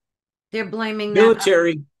 too. They're blaming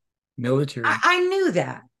military. I knew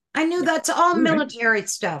that. I knew that's all military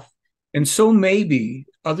stuff. And so maybe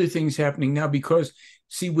other things happening now because,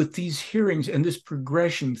 see, with these hearings and this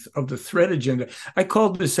progression of the threat agenda, I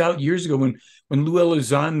called this out years ago when Lou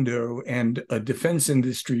Elizondo and a defense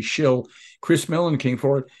industry shill, Chris Mellon, came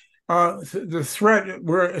forward. The threat,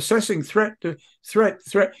 we're assessing threat to threat.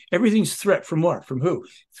 Everything's threat from what? From who?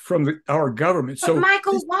 From our government. But So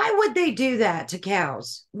Michael, this, why would they do that to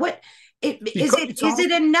cows? What is because it? it's Is all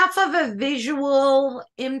it enough of a visual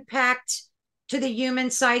impact to the human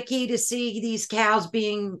psyche to see these cows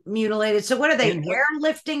being mutilated? So what are they and what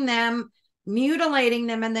airlifting them, mutilating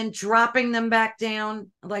them, and then dropping them back down?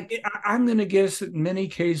 Like, I'm going to guess that in many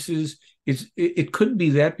cases it could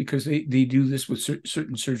be that because they do this with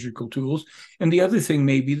certain surgical tools, and the other thing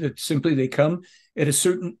may be that simply they come at a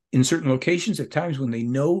certain locations at times when they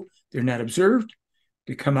know they're not observed.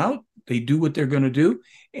 They come out, they do what they're going to do,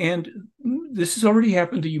 and this has already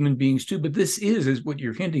happened to human beings too. But this is what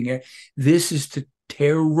you're hinting at. This is to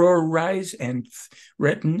terrorize and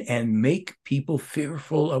threaten and make people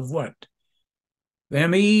fearful of what?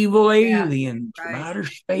 Them evil yeah, aliens from right, outer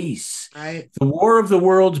space. right. The War of the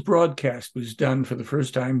Worlds broadcast was done for the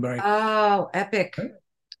first time by, Oh, epic.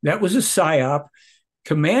 that was a psyop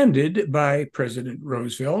commanded by President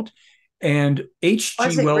Roosevelt and H.G.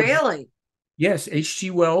 Was it Wells. really? Yes, H.G.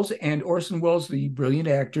 Wells and Orson Welles, the brilliant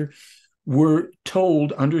actor, were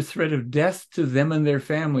told under threat of death to them and their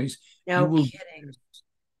families, you No will. kidding.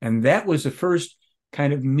 And that was the first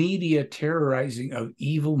kind of media terrorizing of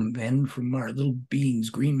evil men from Mars, little beings,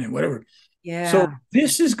 green men, whatever. So Yeah.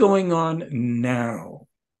 this is going on now.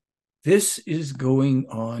 This is going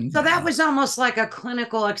on So that now. was almost like a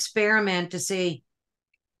clinical experiment to see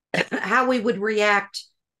how we would react,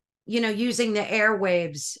 using the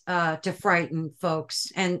airwaves to frighten folks.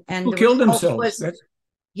 And People the killed result themselves. was, That's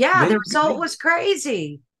yeah, the result they was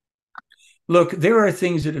crazy. look. There are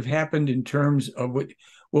things that have happened in terms of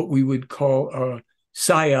what we would call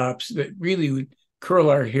psyops that really would curl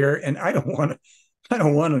our hair, and I don't want to. I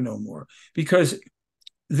don't want to know more because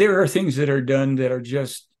there are things that are done that are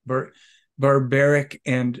just barbaric,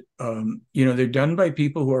 and they're done by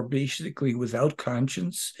people who are basically without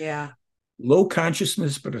conscience, Yeah. low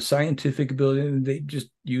consciousness, but a scientific ability, and they just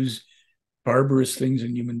use barbarous things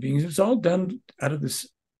in human beings. It's all done out of this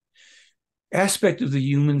aspect of the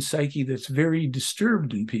human psyche that's very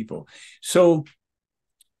disturbed in people. So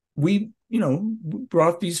we,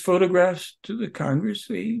 brought these photographs to the Congress.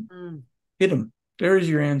 They Mm. hit them. There's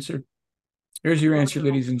your answer. There's your answer,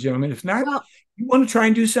 Unbelievable. ladies and gentlemen. If not, Well, you want to try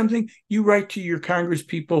and do something, you write to your Congress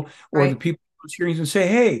people or the right. people in those hearings and say,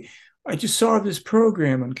 hey, I just saw this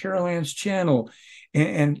program on Carol Ann's channel.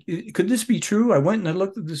 And could this be true? I went and I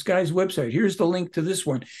looked at this guy's website. Here's the link to this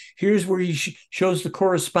one. Here's where he shows the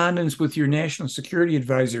correspondence with your national security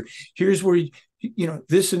advisor. Here's where,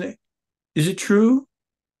 this and that. Is it true?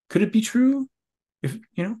 Could it be true? If,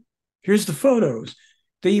 here's the photos.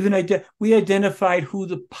 They even we identified who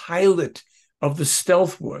the pilot of the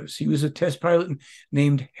stealth was. He was a test pilot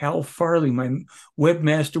named Hal Farley, my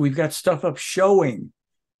webmaster. We've got stuff up showing.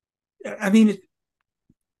 I mean,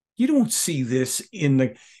 you don't see this in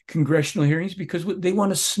the congressional hearings because they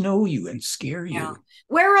want to snow you and scare you. Yeah.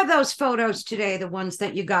 Where are those photos today? The ones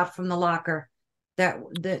that you got from the locker? That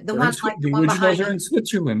the one like The the one originals behind are you. in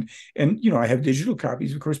Switzerland, and I have digital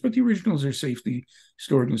copies, of course, but the originals are safely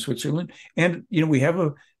stored in Switzerland. And we have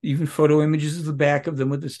even photo images of the back of them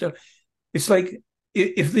with the stuff. It's like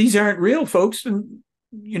if these aren't real, folks, then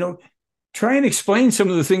try and explain some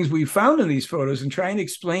of the things we found in these photos, and try and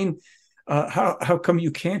explain how come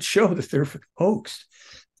you can't show that they're hoaxed.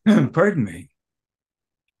 Pardon me.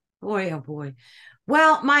 Boy, oh boy.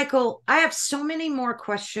 Well, Michael, I have so many more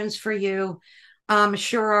questions for you. I'm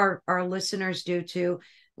sure our listeners do too.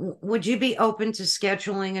 Would you be open to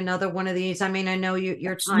scheduling another one of these? I mean, I know your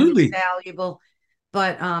time is Absolutely. valuable,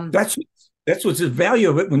 but That's what's the value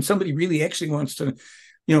of it when somebody really actually wants to,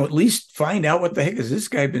 at least find out what the heck has this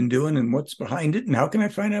guy been doing and what's behind it and how can I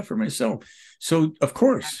find out for myself. So, of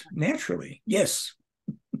course, naturally, yes.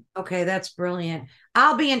 okay, that's brilliant.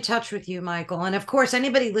 I'll be in touch with you, Michael. And of course,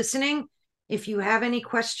 anybody listening, if you have any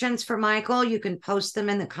questions for Michael, you can post them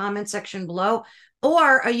in the comment section below.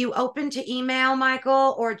 Or are you open to email,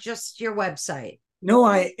 Michael, or just your website? No,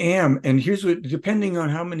 I am. And here's what, depending on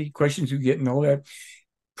how many questions you get and all that,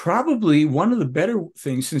 probably one of the better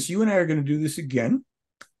things, since you and I are going to do this again,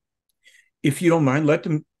 if you don't mind, let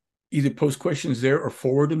them either post questions there or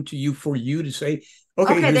forward them to you for you to say,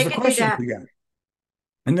 okay, Okay, here's they the can do questions that. we got.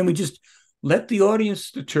 And then we just let the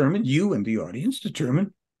audience determine, you and the audience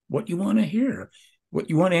determine what you want to hear, what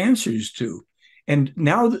you want answers to. And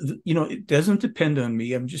now, it doesn't depend on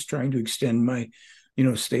me. I'm just trying to extend my,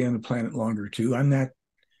 stay on the planet longer too. I'm not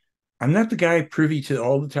the guy privy to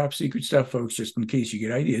all the top secret stuff, folks, just in case you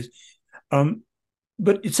get ideas.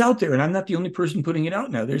 But it's out there, and I'm not the only person putting it out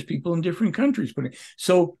now. There's people in different countries putting it.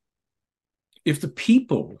 So if the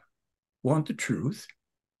people want the truth,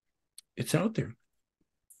 It's out there.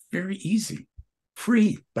 Very easy.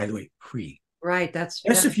 Free, by the way, free. Right.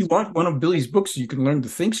 Yes, if you want one of Billy's books, you can learn to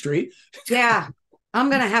think straight. Yeah. I'm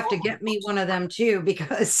gonna have to get me one of them too,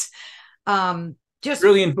 because just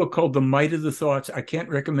Brilliant book called The Might of the Thoughts. I can't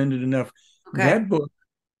recommend it enough. okay. That book,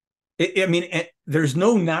 I mean, there's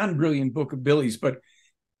no non-brilliant book of Billy's, but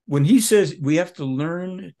when he says we have to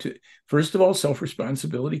learn to, first of all,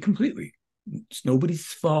 self-responsibility completely. It's nobody's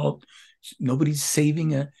fault. Nobody's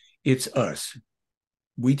saving it. It's us.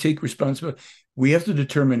 We take responsibility. We have to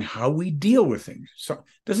determine how we deal with things. So it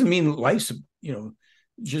doesn't mean life's,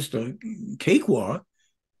 just a cakewalk.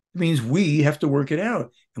 It means we have to work it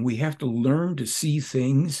out, and we have to learn to see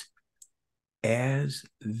things as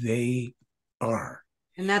they are.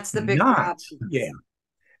 And that's the big Not, problem. yeah,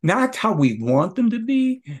 not how we want them to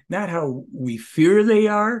be, not how we fear they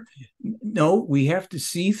are. No, we have to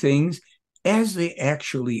see things as they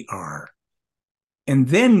actually are. And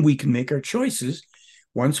then we can make our choices.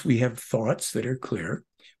 Once we have thoughts that are clear,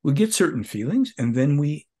 we get certain feelings, and then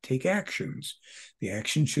we take actions. The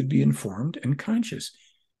action should be informed and conscious.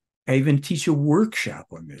 I even teach a workshop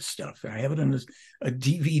on this stuff. I have it on a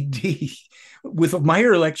DVD with a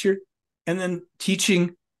Meier lecture, and then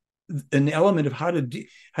teaching an element of how to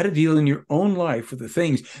deal in your own life with the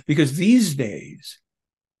things. Because these days,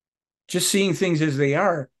 just seeing things as they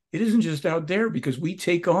are, it isn't just out there, because we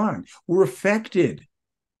take on, we're affected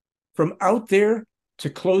from out there to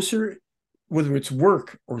closer, whether it's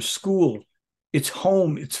work or school, it's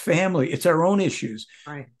home, it's family, it's our own issues.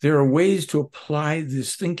 Right. There are ways to apply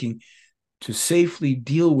this thinking to safely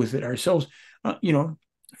deal with it ourselves.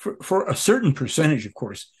 For a certain percentage, of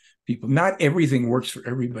course, people, not everything works for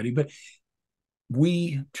everybody, but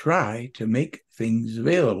we try to make things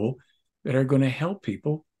available that are going to help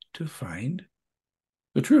people to find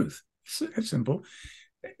the truth. It's that simple.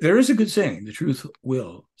 There is a good saying, the truth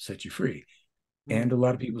will set you free. And a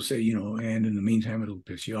lot of people say, and in the meantime, it'll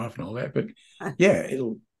piss you off and all that. But yeah,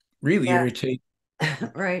 it'll really irritate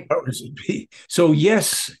right. powers that be. So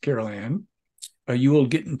yes, Carol Ann, you will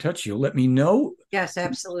get in touch. You'll let me know. Yes,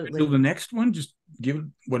 absolutely. Until the next one, just give it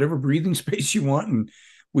whatever breathing space you want, and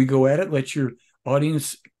we go at it. Let your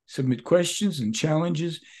audience submit questions and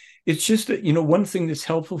challenges. It's just that, one thing that's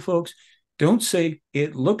helpful, folks, don't say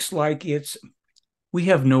it looks like it's, we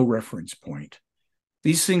have no reference point.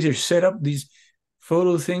 These things are set up, these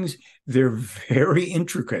photo things, they're very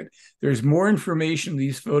intricate. There's more information in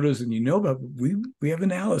these photos than you know about. We have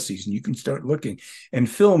analyses, and you can start looking, and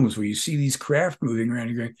films where you see these craft moving around.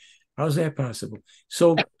 You're going, how's that possible?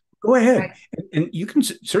 So go ahead. And you can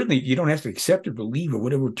certainly, you don't have to accept or believe or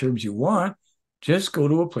whatever terms you want. Just go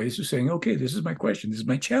to a place of saying, okay, this is my question. This is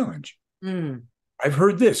my challenge. I've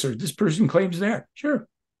heard this, or this person claims that. Sure,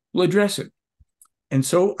 we'll address it. And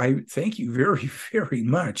so I thank you very, very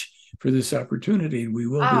much for this opportunity. We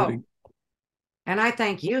will do it. And I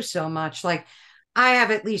thank you so much. Like, I have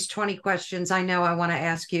at least 20 questions I know I want to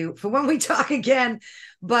ask you for when we talk again.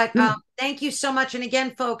 But thank you so much. And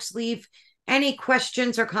again, folks, leave any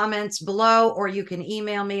questions or comments below, or you can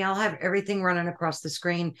email me. I'll have everything running across the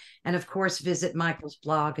screen. And of course, visit Michael's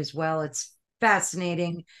blog as well. It's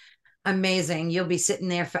fascinating, amazing. You'll be sitting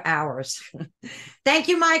there for hours. Thank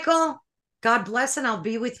you, Michael. God bless, and I'll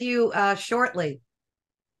be with you shortly.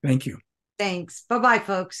 Thank you. Thanks. Bye-bye,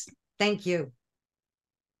 folks. Thank you.